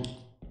no.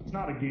 It's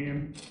not a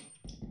game.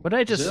 What did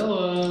I just?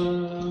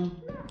 Zilla.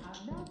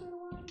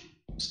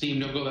 Steam,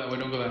 don't go that way.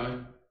 Don't go that way.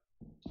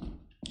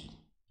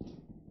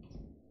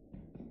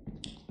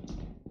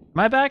 Am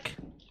I back?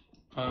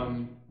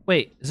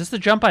 Wait, is this the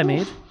jump I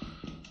made?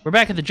 We're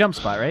back at the jump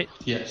spot, right?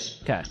 Yes.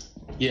 Okay.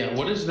 Yeah,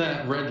 what is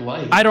that red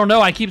light? I don't know.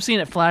 I keep seeing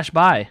it flash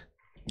by.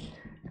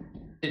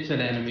 It's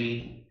an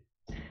enemy.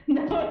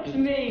 No, it's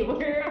me.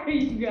 Where are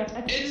you guys?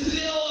 It's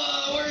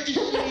Zilla! Where is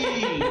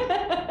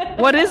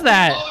she? What is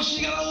that? Oh,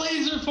 she got a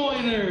laser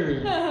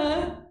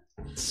pointer!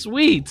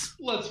 Sweet.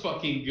 Let's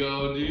fucking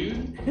go,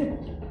 dude.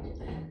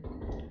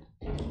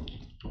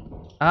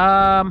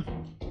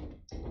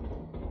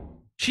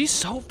 She's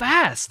so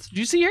fast. Did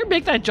you see her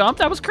make that jump?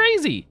 That was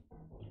crazy.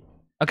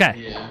 Okay.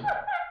 Yeah,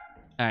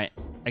 All right.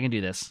 I can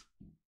do this.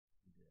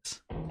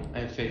 I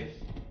have faith.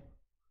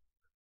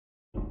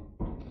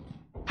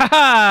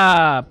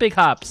 Haha! Big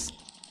hops.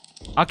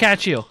 I'll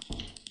catch you.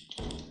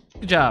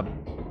 Good job.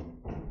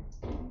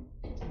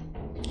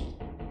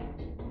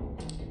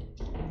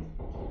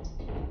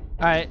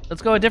 All right,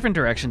 let's go a different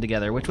direction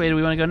together. Which way do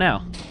we want to go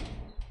now?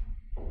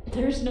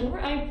 There's nowhere.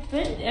 I've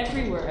been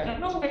everywhere. I don't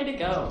know where to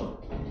go.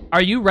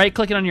 Are you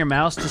right-clicking on your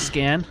mouse to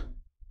scan?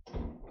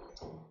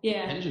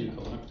 Yeah, Engine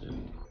collected.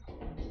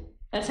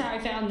 that's how I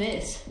found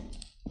this.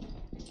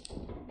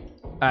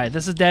 All right,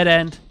 this is dead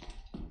end.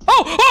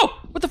 Oh! Oh!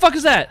 What the fuck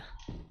is that?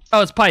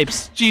 Oh, it's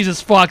pipes.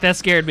 Jesus fuck, that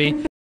scared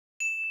me.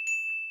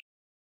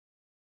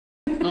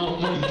 Oh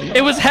my god.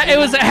 It was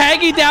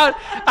hanging down.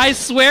 I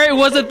swear it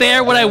wasn't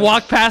there when I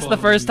walked past the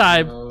first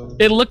time.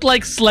 It looked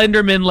like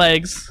Slenderman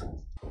legs.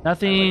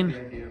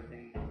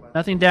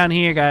 Nothing down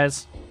here,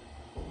 guys.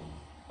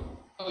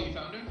 Oh, you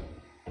found her?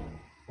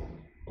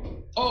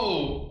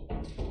 Oh!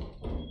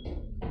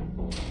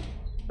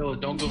 Oh,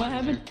 don't go What in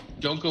happened? there.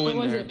 Don't go What in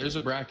was there. it? There's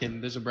a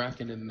bracken. There's a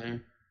bracken in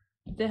there.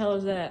 What the hell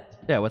is that?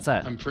 Yeah, what's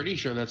that? I'm pretty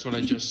sure that's what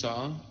I just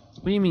saw.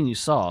 What do you mean you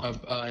saw?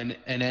 An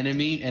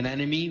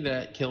enemy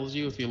that kills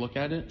you if you look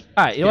at it.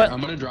 All right, you know Here, what?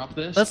 I'm gonna drop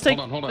this. Let's take-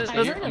 Hold on. let's- Stay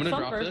let's- here. I'm gonna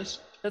drop Thumper. this.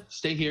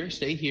 Stay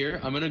here.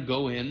 I'm gonna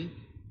go in.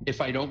 If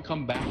I don't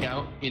come back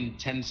out in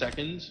 10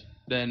 seconds,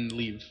 then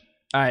leave.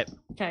 All right,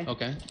 Okay.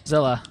 Okay?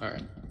 Zilla.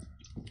 Alright.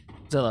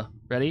 Zilla,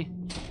 ready?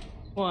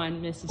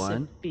 1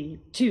 Mississippi,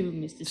 2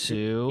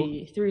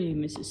 Mississippi, 3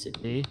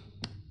 Mississippi.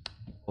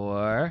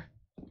 4,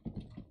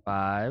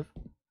 5,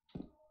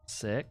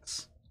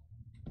 6,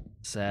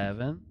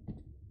 7.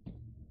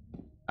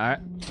 All right.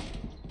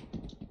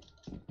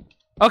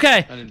 Okay.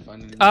 I didn't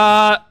find anything.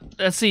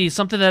 Let's see.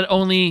 Something that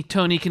only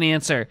Tony can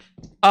answer.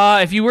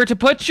 If you were to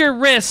put your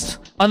wrist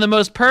on the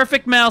most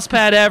perfect mouse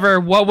pad ever,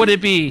 what would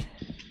it be?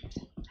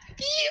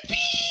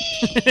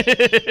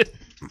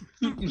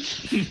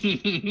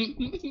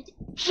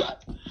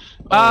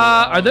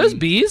 Are those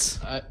bees?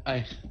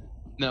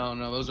 No,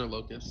 those are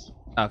locusts.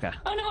 Okay.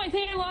 Oh no, I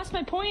think I lost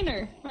my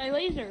pointer, my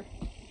laser.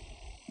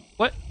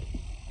 What?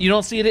 You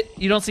don't see it?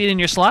 You don't see it in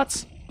your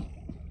slots?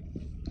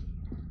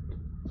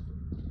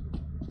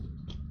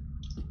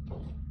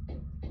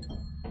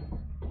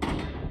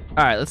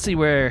 All right, let's see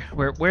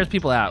where's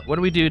people at. What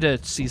do we do to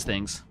seize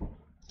things?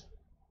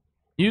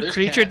 New There's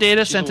creature Cat.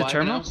 data She's sent to alive and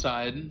terminal.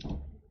 outside.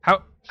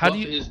 How Fluff do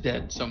you is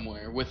dead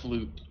somewhere with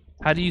loot.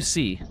 how do you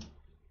see?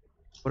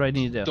 What do I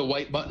need to do? The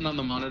white button on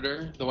the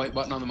monitor. The white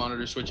button on the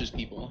monitor switches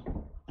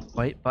people.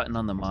 White button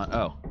on the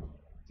Oh.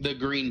 The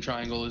green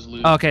triangle is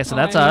loot. Okay, so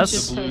that's I need us.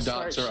 to- The blue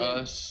Start dots are shit.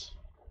 us.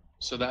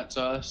 So that's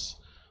us.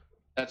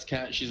 That's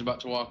Cat. She's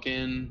about to walk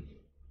in.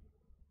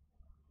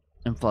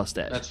 And Fluff's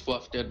dead. That's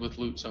Fluff dead with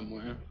loot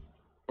somewhere.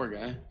 Poor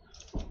guy.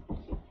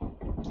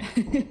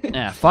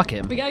 Yeah, fuck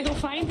him. We gotta go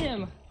find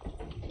him.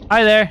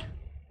 Hi there.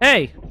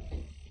 Hey.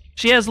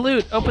 She has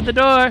loot. Open the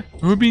door.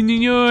 Open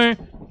the door.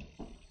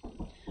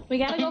 We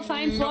gotta go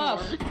find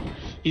Fluff.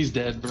 He's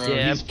dead, bro.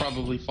 Yeah. He's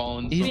probably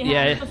fallen. He's- We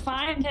yeah. have to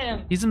find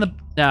him. He's in the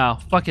no.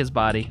 Fuck his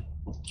body.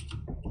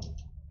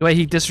 The way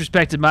he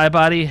disrespected my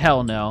body,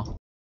 hell no.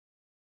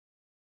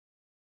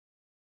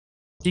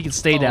 He can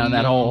stay down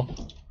that no.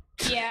 hole.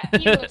 Yeah,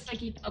 he looks like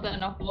he fell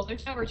down a hole.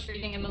 There's no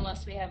retrieving him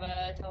unless we have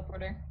a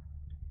teleporter.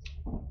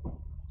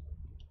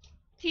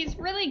 He's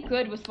really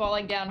good with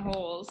falling down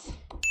holes.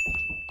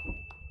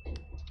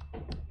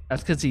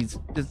 That's because he's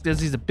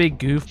a big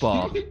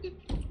goofball.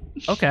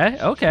 Okay.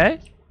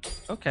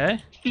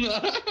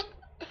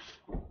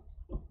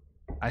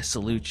 I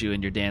salute you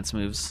and your dance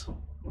moves.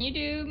 Can you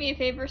do me a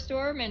favor,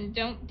 Storm, and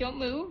don't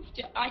move?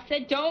 I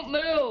said don't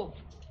move!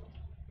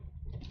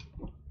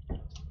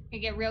 You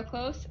get real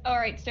close.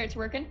 Alright, starts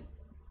working.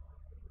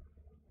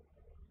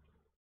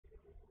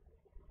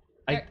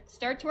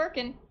 Start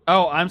twerking.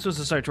 Oh, I'm supposed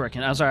to start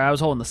twerking. I'm sorry, I was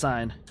holding the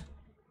sign.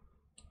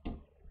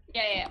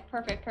 Yeah.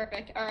 Perfect.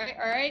 All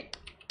right.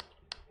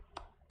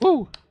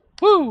 Woo!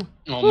 Woo!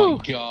 Oh woo,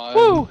 my god.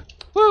 Woo!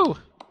 Woo!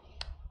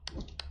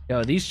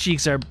 Yo, these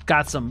cheeks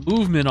got some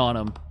movement on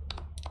them.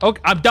 Oh,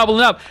 I'm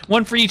doubling up.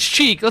 One for each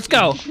cheek. Let's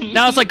go.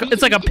 Now it's like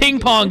a ping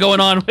pong going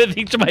on with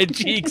each of my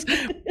cheeks.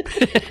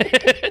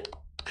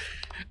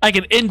 I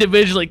can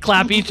individually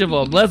clap each of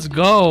them. Let's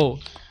go.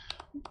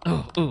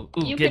 Ooh,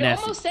 You get can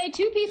nasty. almost say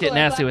 2 people Get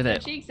nasty with their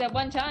it. cheeks at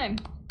one time.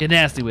 Get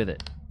nasty with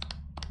it.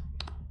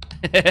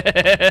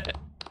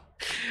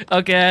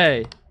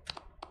 Okay.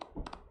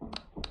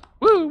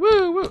 Woo,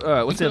 woo, woo. All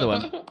right, what's the other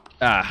one?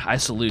 Ah, I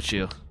salute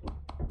you.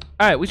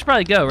 All right, we should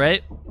probably go,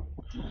 right?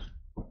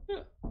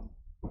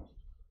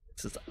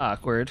 This is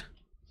awkward.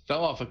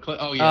 Fell off a cliff.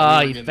 Oh yeah.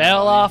 Oh, he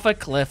fell off a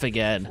cliff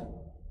again.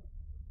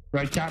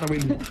 Right, Kat,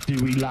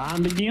 do we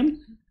land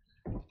again?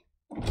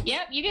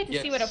 Yep, you get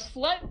to see what a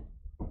flood.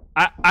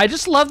 I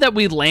just love that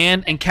we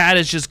land and Kat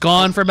is just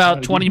gone for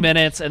about 20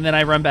 minutes and then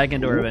I run back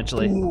into her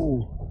eventually.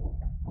 Ooh.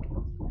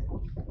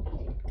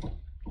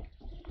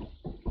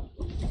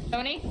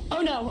 Tony?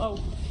 Oh no,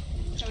 oh.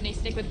 Tony,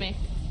 stick with me.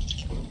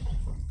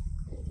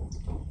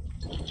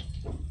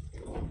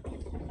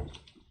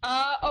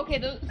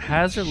 Okay,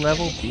 Hazard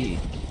level B.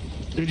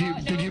 Did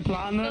you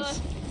plan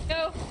this?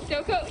 No,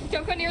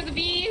 don't go near the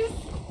bees.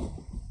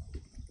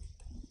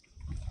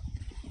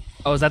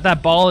 Oh, is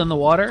that ball in the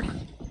water?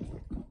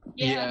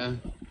 Yeah.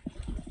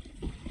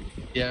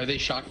 Yeah, are they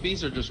shock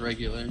bees or just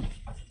regular?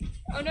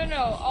 Oh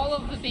no, all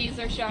of the bees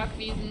are shock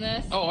bees in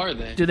this. Oh, are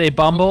they? Do they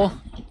bumble?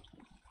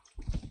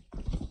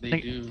 They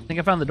do. I think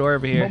I found the door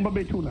over here.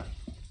 Bumblebee tuna.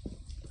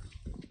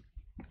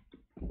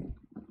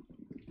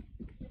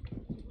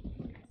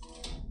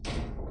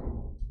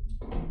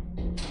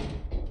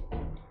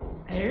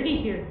 I already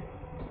hear.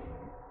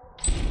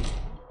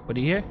 What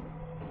do you hear?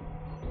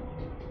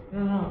 I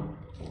don't know.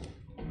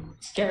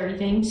 Scary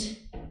things.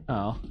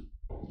 Oh.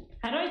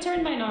 How do I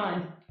turn mine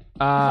on?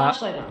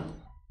 Flashlight on.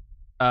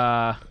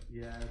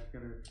 Yeah, it's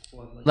gonna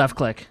flood. Left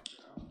click.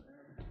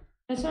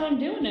 That's what I'm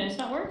doing. It's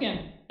not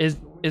working. Is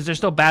there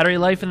still battery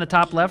life in the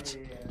top left?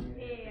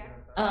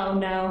 Oh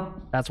no.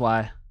 That's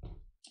why.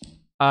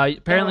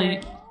 Apparently you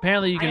I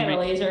got a can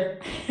laser.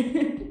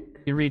 you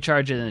can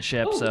recharge it in the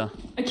ship. Oh, So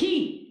a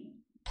key.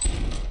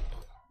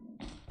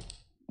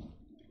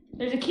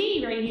 There's a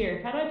key right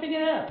here. How do I pick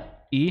it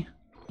up? E.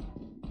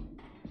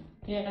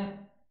 Yeah.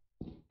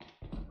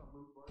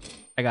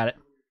 I got it.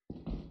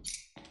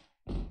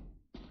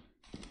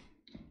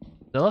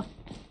 Zilla?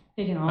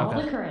 Taking all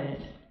Okay. the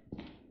credit.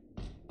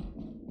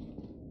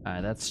 All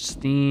right, that's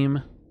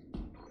Steam.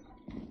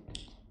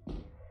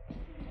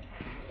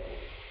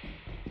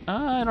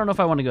 I don't know if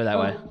I want to go that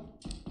way.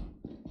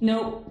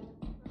 Nope.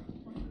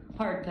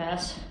 Hard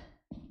pass.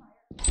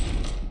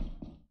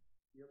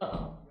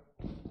 Uh-oh.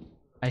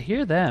 I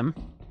hear them.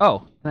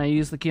 Oh, can I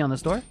use the key on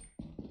this door?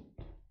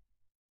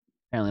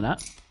 Apparently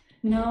not.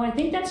 No, I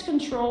think that's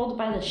controlled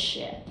by the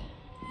ship.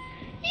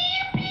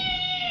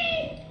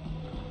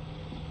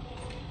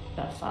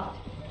 The fuck?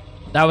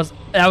 That was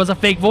a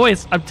fake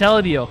voice. I'm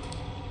telling you.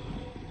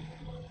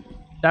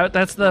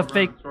 That's the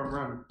fake. Storm,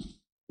 run.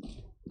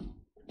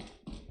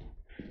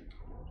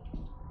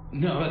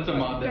 No, that's a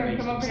mod that Here, makes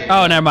come some over sense. here.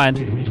 Oh, never mind.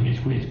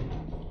 Wait.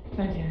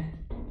 Okay.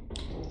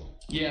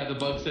 Yeah, the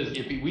bug says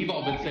yippee. We've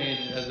all been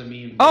saying it as a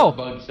meme. Oh, The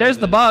bug says there's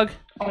the it. bug.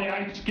 Oh yeah, I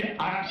actually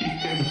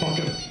scared the fuck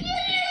out.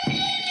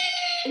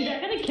 Is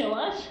that gonna kill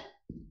us?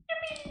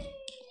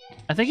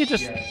 I think it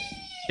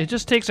Yes.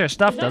 just takes our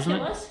stuff, Does that doesn't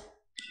kill it? us?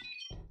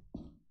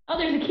 Oh,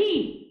 there's a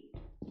key.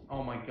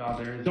 Oh my god,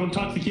 there is. Don't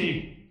touch the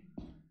key.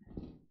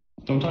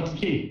 Don't touch the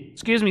key.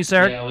 Excuse me,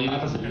 sir. Yeah, leave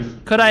That was it. his.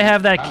 Could I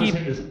have that That key?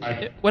 was his.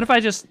 What if I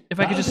just That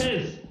could was just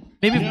his.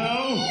 maybe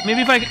No.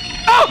 maybe if I could,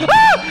 oh!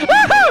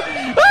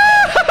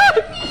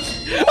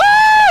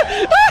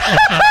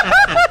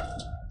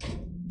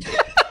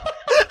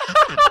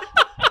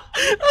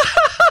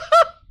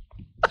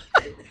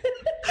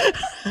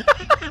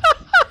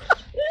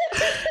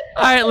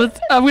 All right,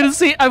 I'm gonna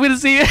see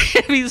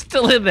if he's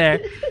still in there.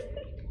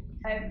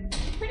 I'm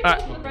pretty Alright.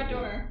 close to the front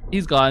door.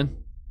 He's gone.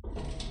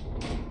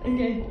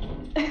 Okay.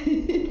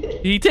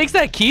 He takes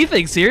that key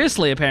thing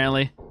seriously,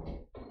 apparently.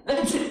 Do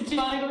you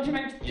want to go to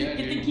my Yeah, get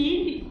the dude.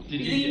 key?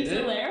 Did you think get it's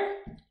still it? there?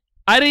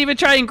 I didn't even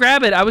try and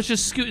grab it. I was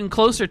just scooting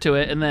closer to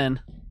it, and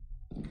then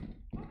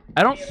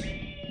I don't.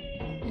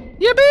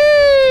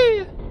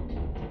 Yippee!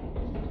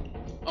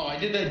 Oh, I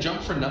did that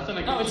jump for nothing.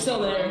 I Oh, it's still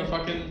there. The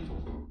fucking.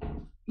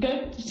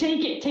 Go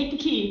take it. Take the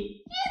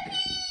key.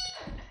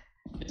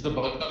 Is the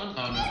bug on?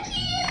 Oh no.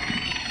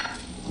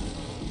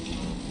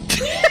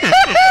 Go!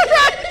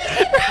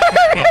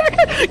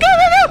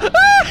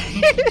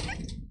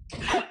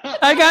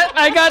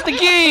 I got the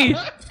key.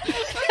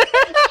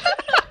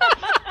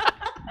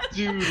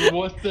 Dude,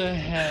 what the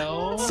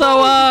hell?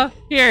 So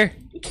here,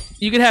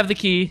 you can have the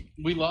key.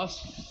 We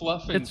lost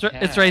Fluff and It's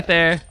Cat. right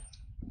there.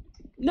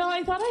 No,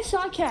 I thought I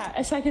saw Cat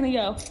a second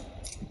ago.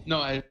 No,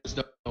 I just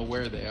don't know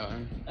where they are.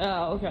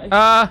 Oh, okay.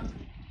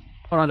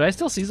 Hold on. Do I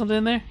still see something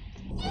in there?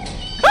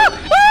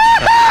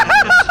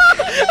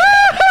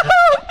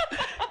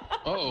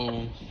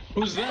 Oh,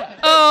 who's that?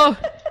 Oh,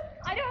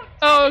 I don't.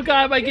 oh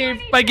god, my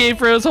game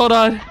froze. Hold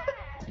on.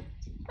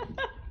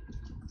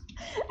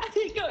 I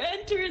think I'll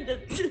enter and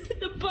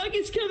the bug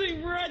is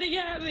coming running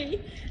at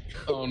me.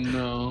 Oh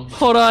no.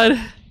 Hold on.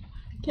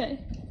 Okay.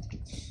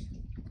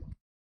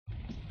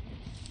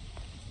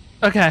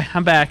 Okay,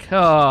 I'm back.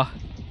 Oh,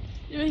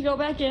 Do we go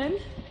back in?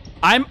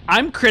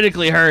 I'm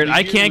critically hurt.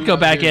 I can't go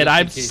back in.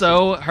 I'm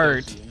so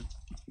hurt.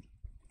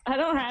 I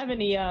don't have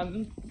any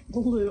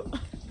loot.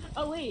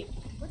 Oh wait,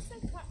 what's that?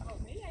 Oh,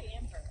 maybe I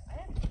am hurt. I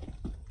have.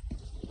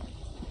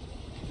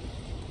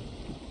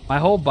 My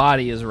whole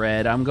body is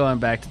red. I'm going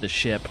back to the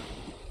ship.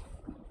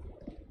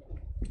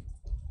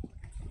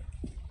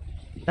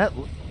 That.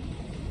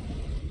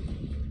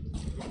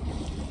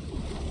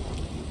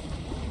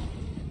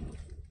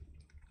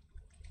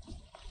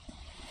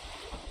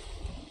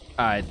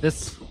 All right,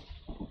 this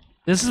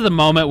is the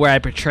moment where I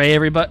betray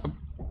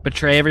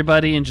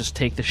everybody and just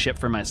take the ship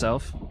for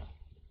myself.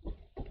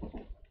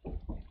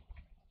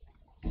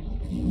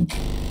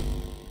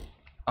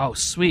 Oh,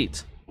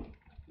 sweet.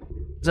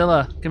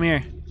 Zilla, come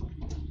here.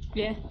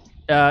 Yeah.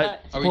 Are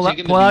we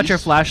taking the pull out your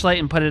bees? flashlight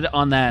and put it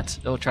on that.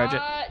 It'll charge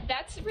it.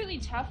 That's really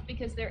tough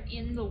because they're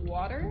in the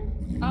water.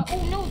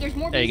 Oh no, there's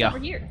more There you bees go. over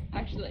here,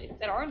 actually,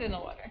 that aren't in the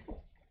water.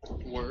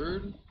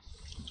 Word.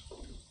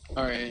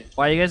 All right.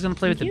 Why are you guys gonna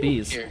play with the you.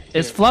 bees? Here,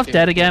 Is here, Fluff here.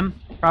 dead again?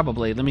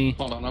 Probably. Let me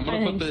Hold on. I'm I gonna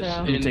put think this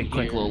so. in take a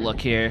quick here. little look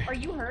here. Are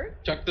you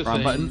hurt? Check the Wrong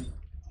thing. button.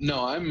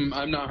 No, I'm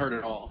not hurt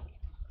at all.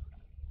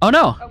 Oh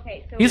no,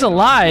 Okay, so he's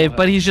alive,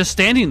 but he's just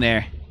standing there,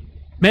 Or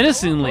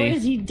menacingly.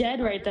 is he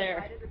dead right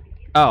there?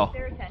 Oh,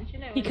 Their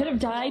attention, and He when could have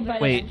they're died by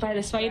Wait.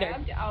 the spider.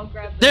 grabbed, I'll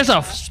grab the, there's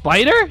a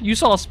spider. You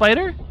saw a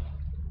spider?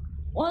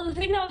 Well, the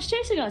thing that was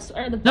chasing us,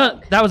 or the No,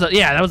 bug. that was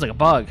that was like a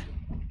bug.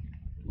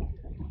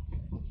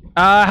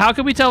 How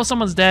can we tell if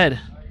someone's dead?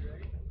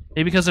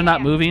 Maybe because they're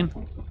not moving.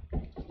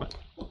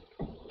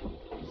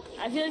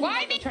 I feel like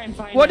Why we should try and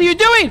find What are him. you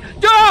doing?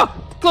 No!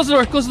 Close the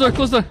door. Close the door.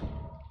 Close the door.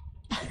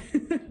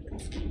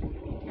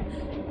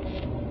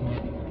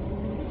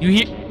 You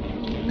hear?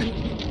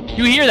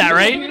 You hear that,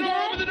 right?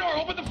 Open the door!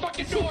 Open the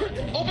fucking door!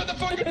 Open the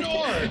fucking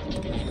door!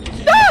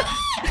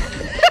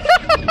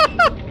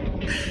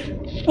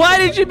 Why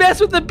did you mess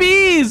with the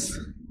bees?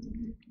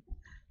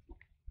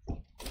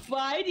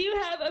 Why do you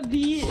have a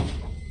bee?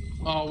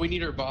 Oh, we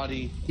need her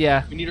body.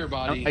 Yeah. We need her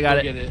body. Oh, I got Go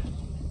it. Get it.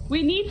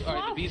 We need All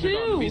right, Fluff the bees too. are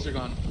gone. The bees are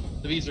gone.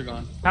 The bees are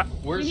gone. How- We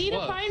Where's need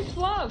Fluff? to find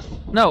Fluff.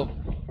 No,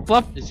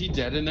 Fluff. Is he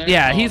dead in there?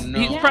 Yeah, Oh, he's no.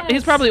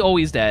 he's probably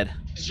always dead.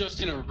 He's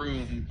just in a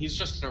room. He's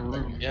just in a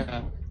room.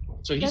 Yeah.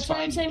 So he's That's why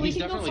I'm fine. saying we He's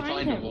can go definitely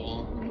find him.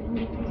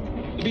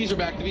 findable. The bees are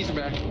back. The bees are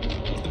back.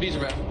 The bees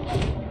are back.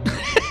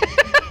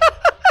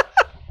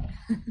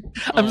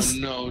 I'm Oh s-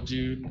 no,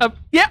 dude.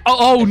 Yeah.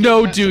 Oh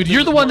no, That's- dude! there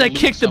You're the was one more that loot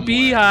kicked the somewhere.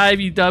 beehive,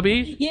 you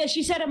dummy. Yeah,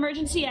 she said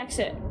emergency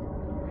exit.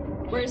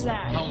 Where's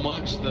that? How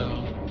much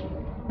though?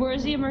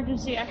 Where's the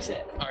emergency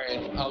exit? All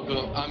right, I'll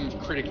go. I'm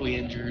critically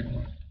injured.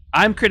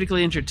 I'm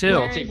critically injured too.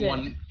 Where I'll is take it?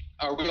 one.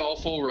 Are we all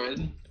full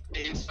red?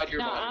 Inside your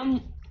No,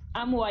 body.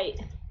 I'm white.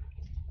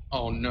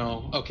 Oh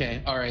no.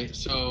 Okay. All right.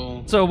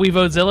 So. So we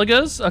vote Zilla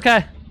goes.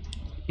 Okay.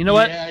 You know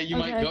what? Yeah, you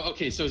might Okay. go.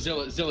 Okay, so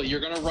Zilla, you're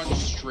gonna run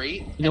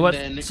straight. You know what,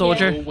 Then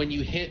soldier? go- when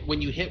you hit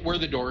where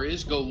the door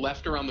is, go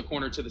left around the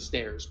corner to the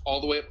stairs. All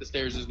the way up the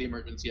stairs is the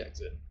emergency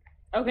exit.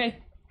 Okay.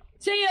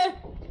 See ya.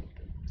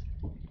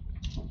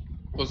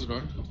 Close the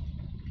door.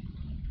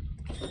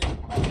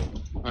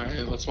 All right,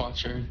 let's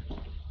watch her.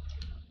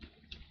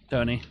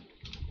 Tony,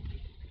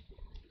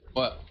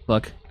 What?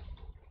 look.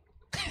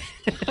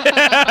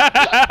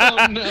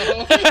 Oh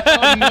no!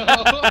 Oh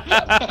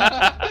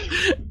no!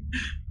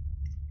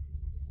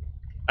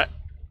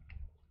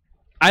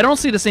 I don't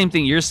see the same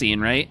thing you're seeing,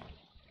 right?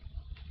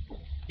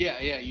 Yeah,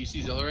 you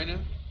see Zilla right now?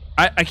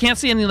 I can't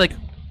see any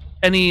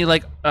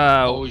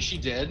Oh, is she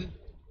dead?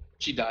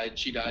 She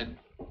died.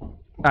 all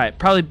right,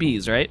 probably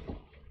bees, right?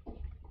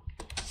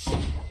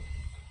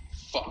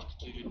 Fuck,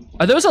 dude.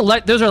 Are those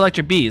those are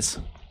electric bees?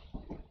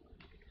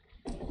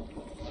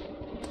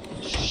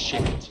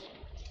 Shit.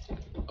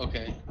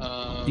 Okay.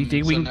 Do you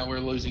think so we can- now we're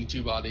losing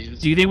 2 bodies.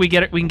 Do you think we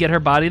can get her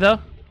body though?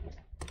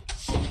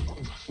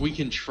 We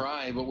can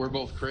try, but we're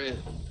both crit.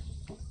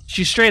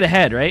 She's straight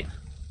ahead, right?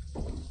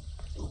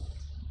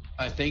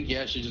 I think,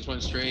 yeah, she just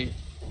went straight.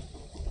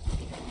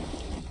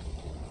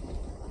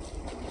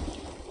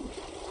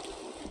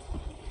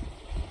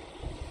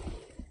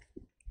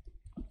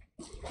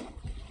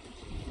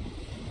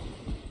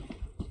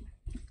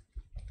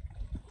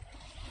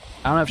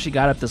 I don't know if she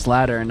got up this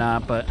ladder or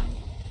not, but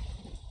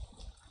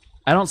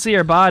I don't see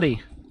her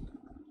body.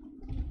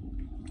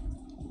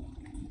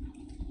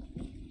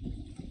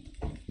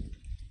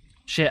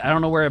 Shit, I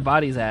don't know where her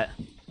body's at.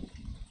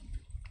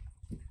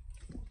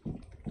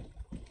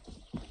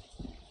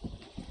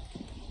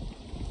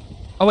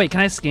 Oh wait,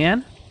 can I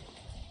scan?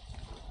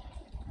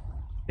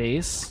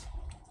 Base.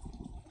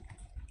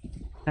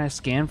 Can I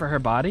scan for her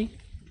body?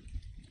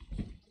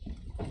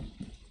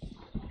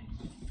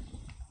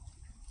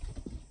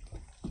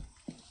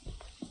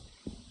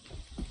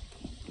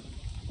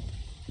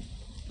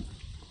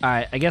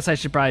 Alright, I guess I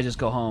should probably just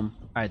go home.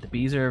 Alright, the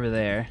bees are over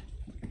there.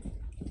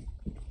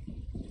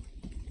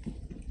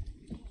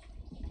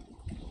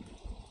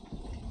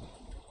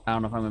 I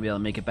don't know if I'm gonna be able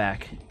to make it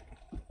back.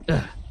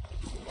 Ugh.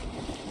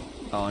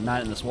 Oh,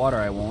 not in this water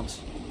I won't.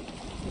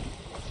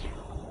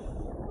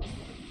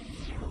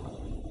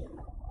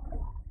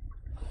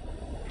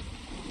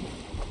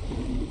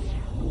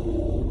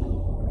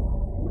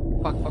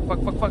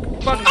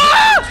 Fuck.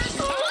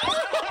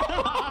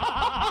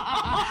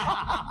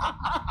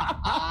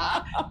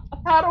 Ah!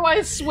 How do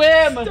I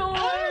swim?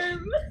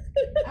 Storm.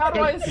 How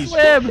do I He's-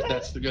 swim?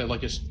 That's the good,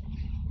 like a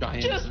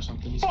giant Just or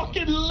something. He's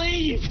fucking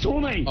leave,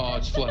 Tony. Oh,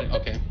 it's flooding.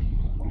 Okay.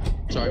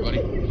 Sorry,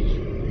 buddy.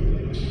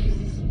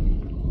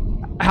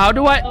 How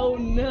do I? Oh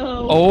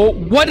no. Oh,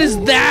 what is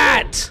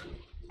that?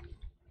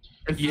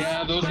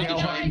 Yeah, those are the I know, I'm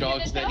giant gonna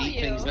dogs that tell eat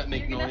you. things that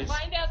make You're gonna noise.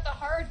 find out the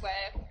hard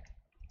way.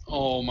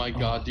 Oh my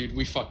god, dude,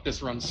 we fucked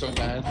this run so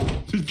bad.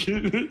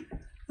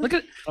 Look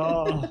at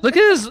Oh. look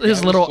at his it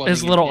was little flooding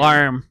again.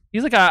 arm.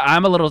 He's like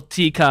I'm a little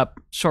teacup,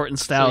 short and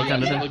stout So,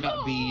 kind of Zilla thing.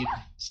 got bead.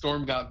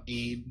 Storm got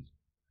bead.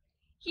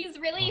 He's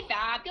really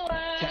fabulous.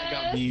 Cat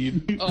got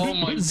bead. Oh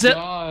my Zi-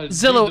 god.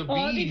 Zilla- dude, the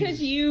Oh, bees.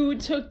 because you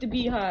took the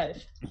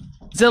beehive.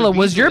 Zilla, The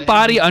was bees your are the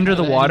body end- under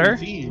the are end water? of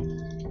the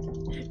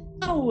feed.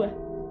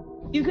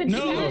 Oh, you could see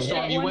No, it Storm,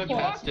 at you one went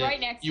point. past it. Right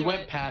next You to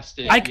went it. past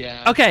it.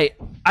 Yeah. Okay,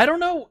 I don't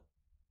know.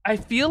 I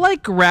feel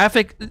like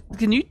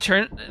can you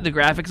turn the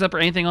graphics up or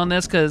anything on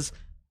this? Because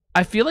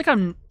I feel like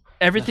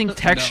everything No.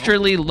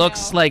 texturally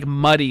looks No. like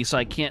muddy, so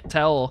I can't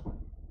tell.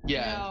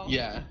 Yeah. No.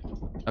 Yeah.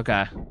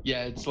 Okay.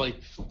 Yeah. It's like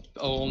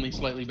only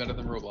slightly better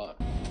than Roblox.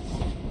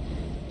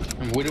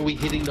 And what are we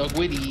hitting the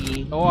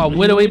witty? Oh,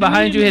 Widowy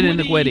behind you hitting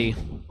the Gwitty.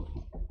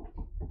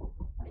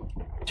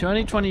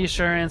 2020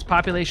 assurance,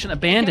 population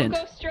abandoned.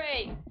 Don't go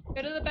straight.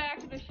 Go to the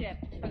back of the ship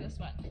for this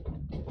one.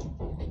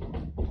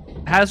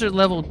 Hazard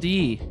level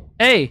D.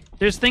 Hey,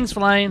 there's things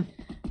flying.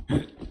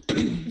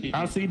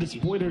 I see the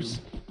spoilers.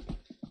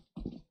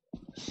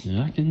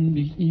 I can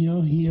be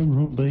your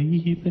hero,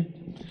 baby.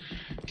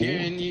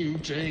 Can you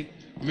take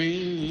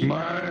me?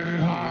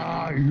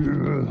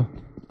 higher.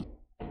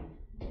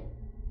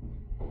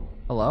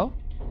 Hello?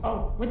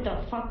 Oh, what the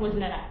fuck was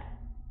that?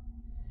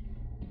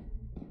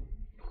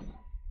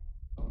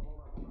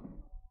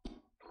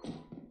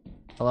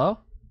 Hello?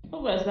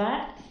 What was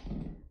that?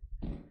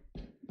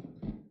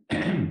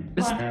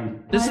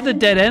 This is the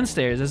dead end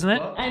stairs, isn't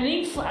it? I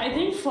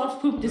think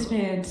Fluff pooped his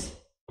pants.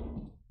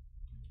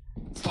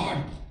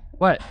 Storm.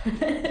 What?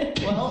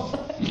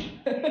 Well.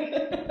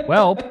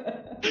 Welp?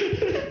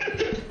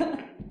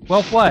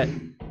 Welp what?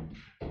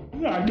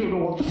 I don't know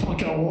what the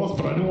fuck I was,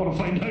 but I don't want to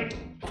find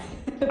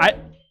out.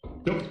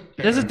 Nope.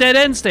 This is dead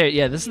end stair.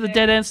 Yeah, this is the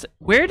dead end.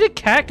 Where did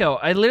Cat go?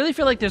 I literally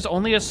feel like there's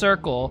only a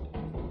circle.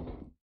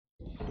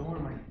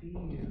 Storm, I see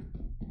you.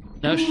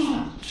 No,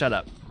 shut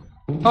up.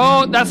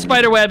 Oh, that's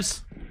spider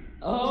webs.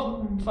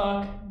 Oh,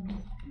 fuck.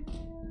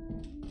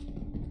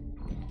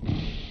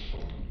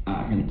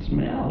 I can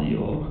smell you.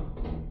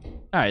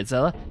 All right,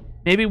 Zella.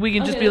 Maybe we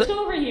can Okay, just be. let's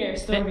go over here,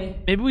 Stormy.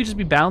 Maybe we just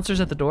be bouncers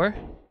at the door.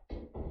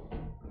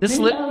 This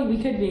We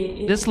could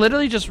be. this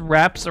literally just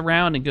wraps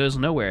around and goes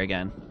nowhere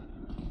again.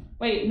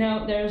 Wait,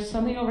 no, there's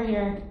something over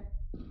here.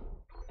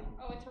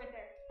 Oh, it's right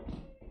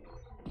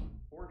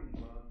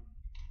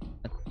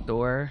there.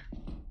 Door.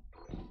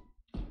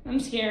 I'm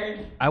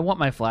scared. I want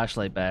my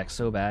flashlight back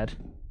so bad.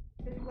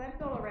 There's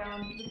webs all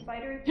around. The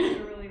spider's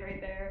literally right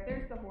there.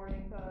 There's the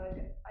hoarding bug.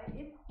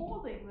 It's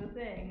holding the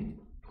thing.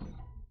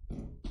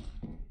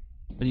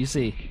 What do you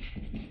see?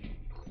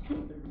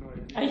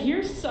 I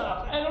hear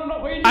stuff. I don't know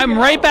where to I'm go.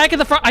 right back in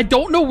the front. I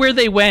don't know where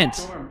they went.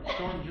 Storm,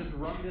 just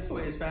run this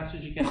way as fast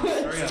as you can.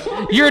 Hurry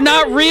up. You're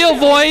not real,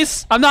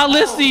 voice. I'm not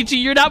listening to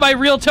you. You're not my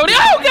real Tony.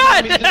 Oh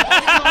God!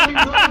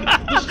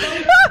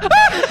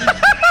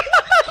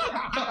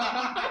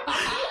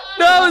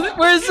 No,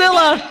 where's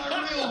Zilla?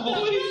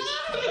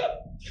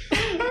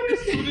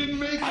 We didn't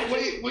make it.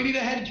 Wait, we need a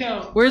head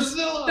count. Where's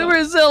Zilla?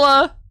 Where's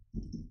Zilla?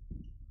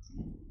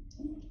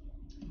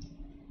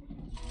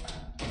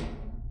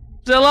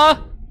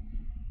 Zilla?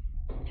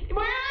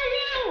 Where are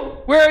you?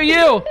 Where are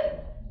you?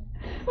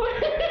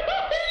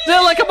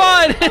 Zilla, come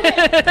on!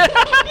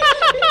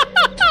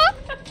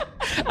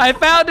 I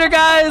found her,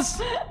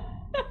 guys.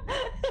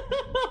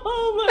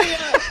 Oh my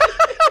god.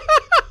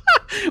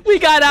 We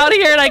got out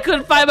here and I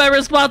couldn't find my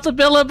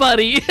responsibility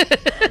buddy.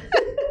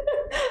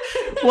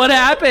 What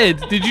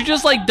happened? Did you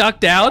just like duck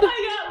down?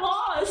 I got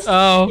lost.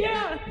 Oh.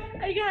 Yeah,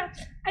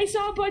 I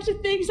saw a bunch of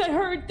things, I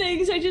heard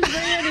things, I just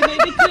ran and they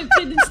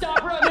didn't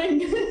stop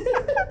running.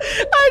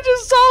 I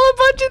just saw a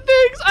bunch of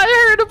things.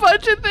 I heard a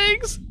bunch of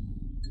things.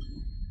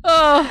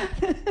 Oh.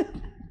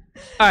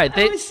 All right,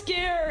 I was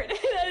scared.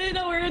 I didn't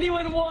know where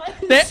anyone was.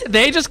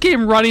 they just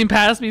came running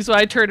past me, so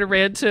I turned and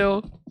ran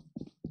too.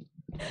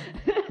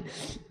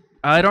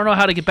 I don't know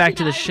how to get back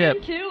to the I ship.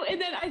 ran too,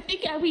 and then I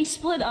think we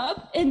split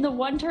up, and the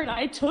one turn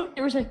I took,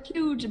 there was a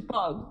huge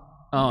bug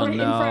Oh right in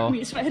front no. of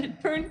me, so I had to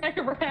turn back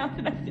around,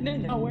 and I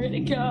didn't know where to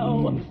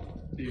go.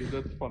 dude.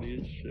 That's funny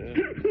as shit.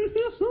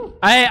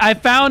 I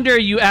found her,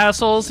 you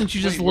asshole, since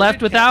you just Wait, where left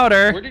did without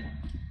her. Where did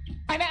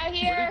I'm out where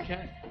here. did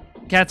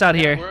Cat? Cat's out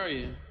Cat, here. where are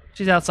you?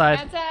 She's outside.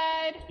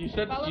 Outside. You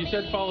said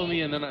follow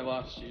me, and then I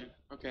lost you.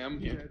 Okay, I'm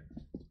here.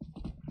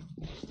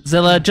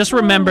 Zilla, just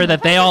remember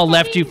that they all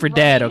left you for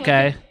dead,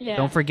 okay? Yeah.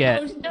 Don't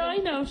forget. Oh, no, I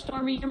know,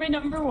 Stormy. You're my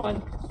number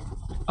one.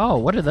 Oh,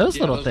 what are those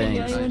Yeah, little those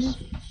ones are things? nice.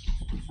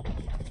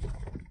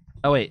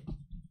 Oh, wait.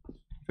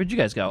 Where'd you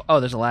guys go? Oh,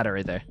 there's a ladder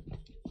right there.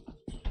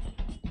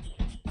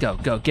 Go,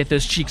 go, get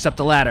those cheeks up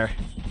the ladder.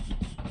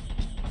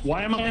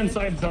 Why am I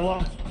inside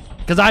Zilla?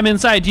 Because I'm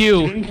inside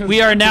you.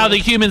 We are now the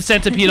human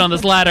centipede on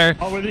this ladder.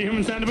 Oh, we're the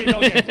human centipede?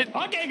 Okay.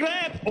 Okay,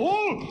 grab!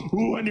 Oh!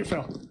 Ooh, and you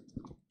fell.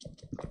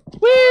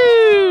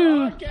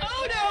 Woo! Okay.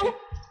 Oh no!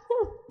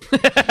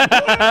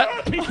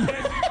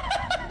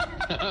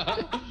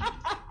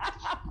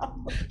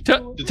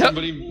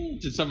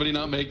 Did somebody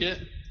not make it?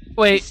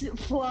 Wait,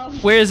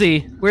 Fluff. where is he?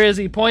 Where is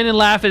he? Point and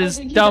laugh at I his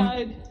think he dumb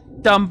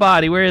died.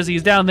 body. Where is he?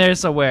 He's down there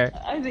somewhere.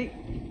 I think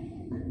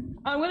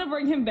I'm gonna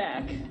bring him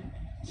back.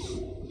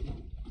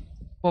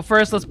 Well,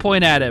 first let's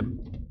point at him.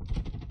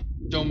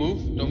 Don't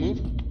move. Don't move.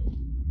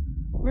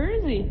 Where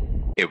is he?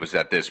 It was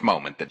at this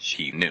moment that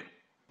she knew.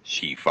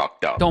 She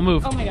fucked up. Don't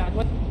move. Oh my god,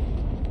 what?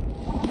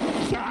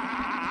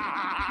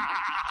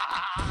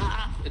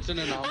 It's an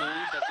anomaly.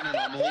 That's an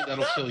anomaly.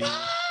 That'll kill you.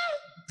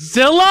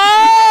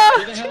 Zilla!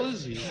 Where the hell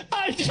is he?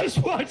 I just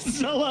watched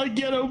Zilla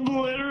get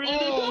obliterated.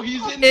 Oh,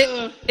 he's in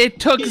the. It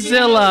took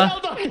Zilla.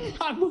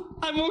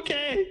 I'm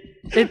okay.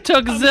 It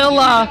took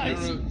Zilla.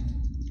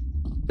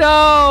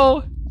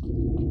 No.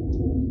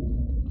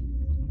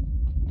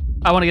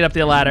 I want to get up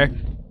the ladder.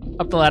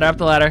 Up the ladder, up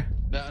the ladder.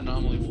 That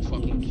anomaly will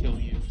fucking kill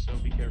you, so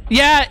be careful.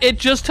 Yeah, it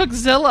just took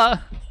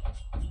Zilla.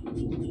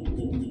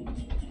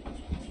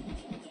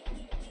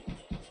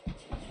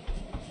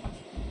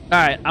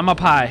 Alright, I'm up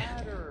high.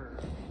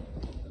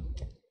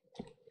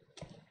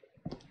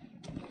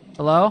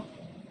 Hello?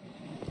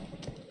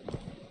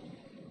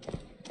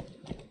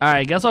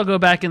 Alright, guess I'll go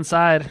back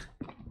inside.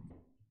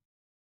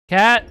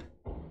 Cat,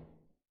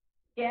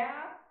 Yeah?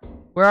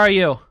 where are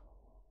you?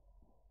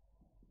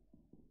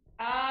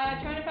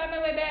 Trying to find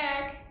my way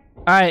back.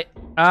 Alright,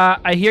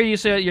 I hear you,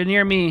 so you're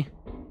near me.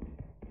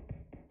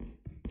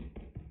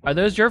 Are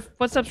those your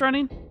footsteps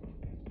running?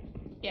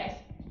 Yes.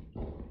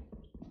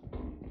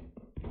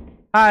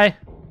 Hi.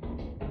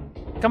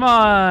 Come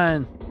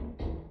on.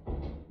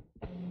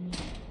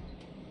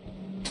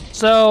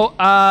 So,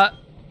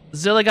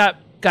 Zilla got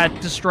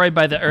destroyed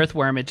by the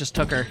earthworm. It just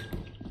took her.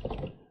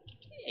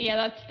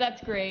 Yeah,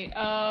 that's great.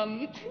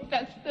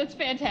 That's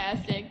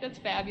fantastic. That's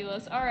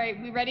fabulous. All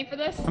right, we ready for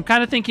this? I'm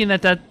kind of thinking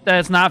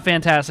that's not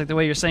fantastic the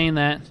way you're saying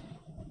that.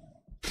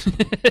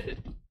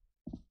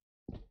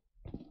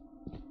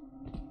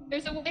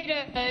 There's a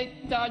way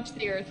to dodge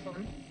the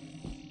earthworm.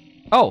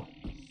 Oh,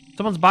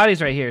 someone's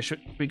body's right here.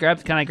 Should we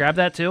grab? Can I grab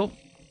that too?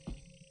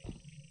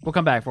 We'll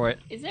come back for it.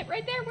 Is it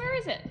right there? Where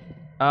is it?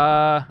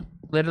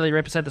 Literally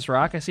right beside this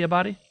rock. I see a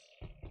body.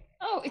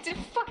 Oh, it's a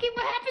fucking.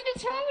 What happened to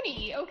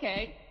Tony?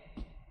 Okay.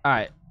 All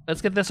right,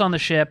 let's get this on the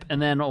ship,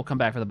 and then we'll come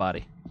back for the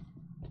body.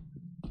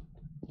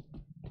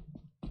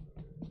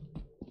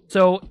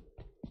 So,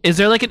 is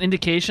there like an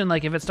indication,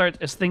 like if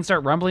things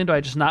start rumbling, do I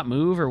just not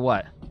move or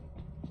what?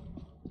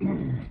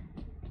 Do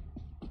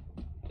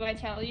I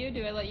tell you?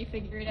 Do I let you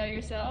figure it out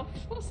yourself?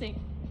 We'll see.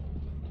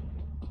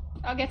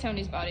 I'll get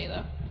Tony's body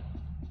though.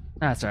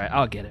 That's all right.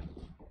 I'll get it.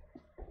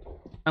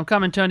 I'm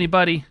coming, Tony,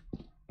 buddy.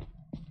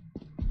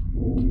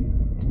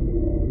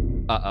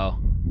 Uh-oh.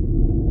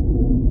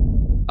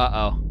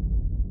 Uh-oh.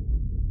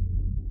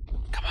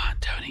 Come on,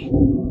 Tony.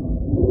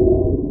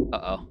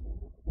 Uh-oh.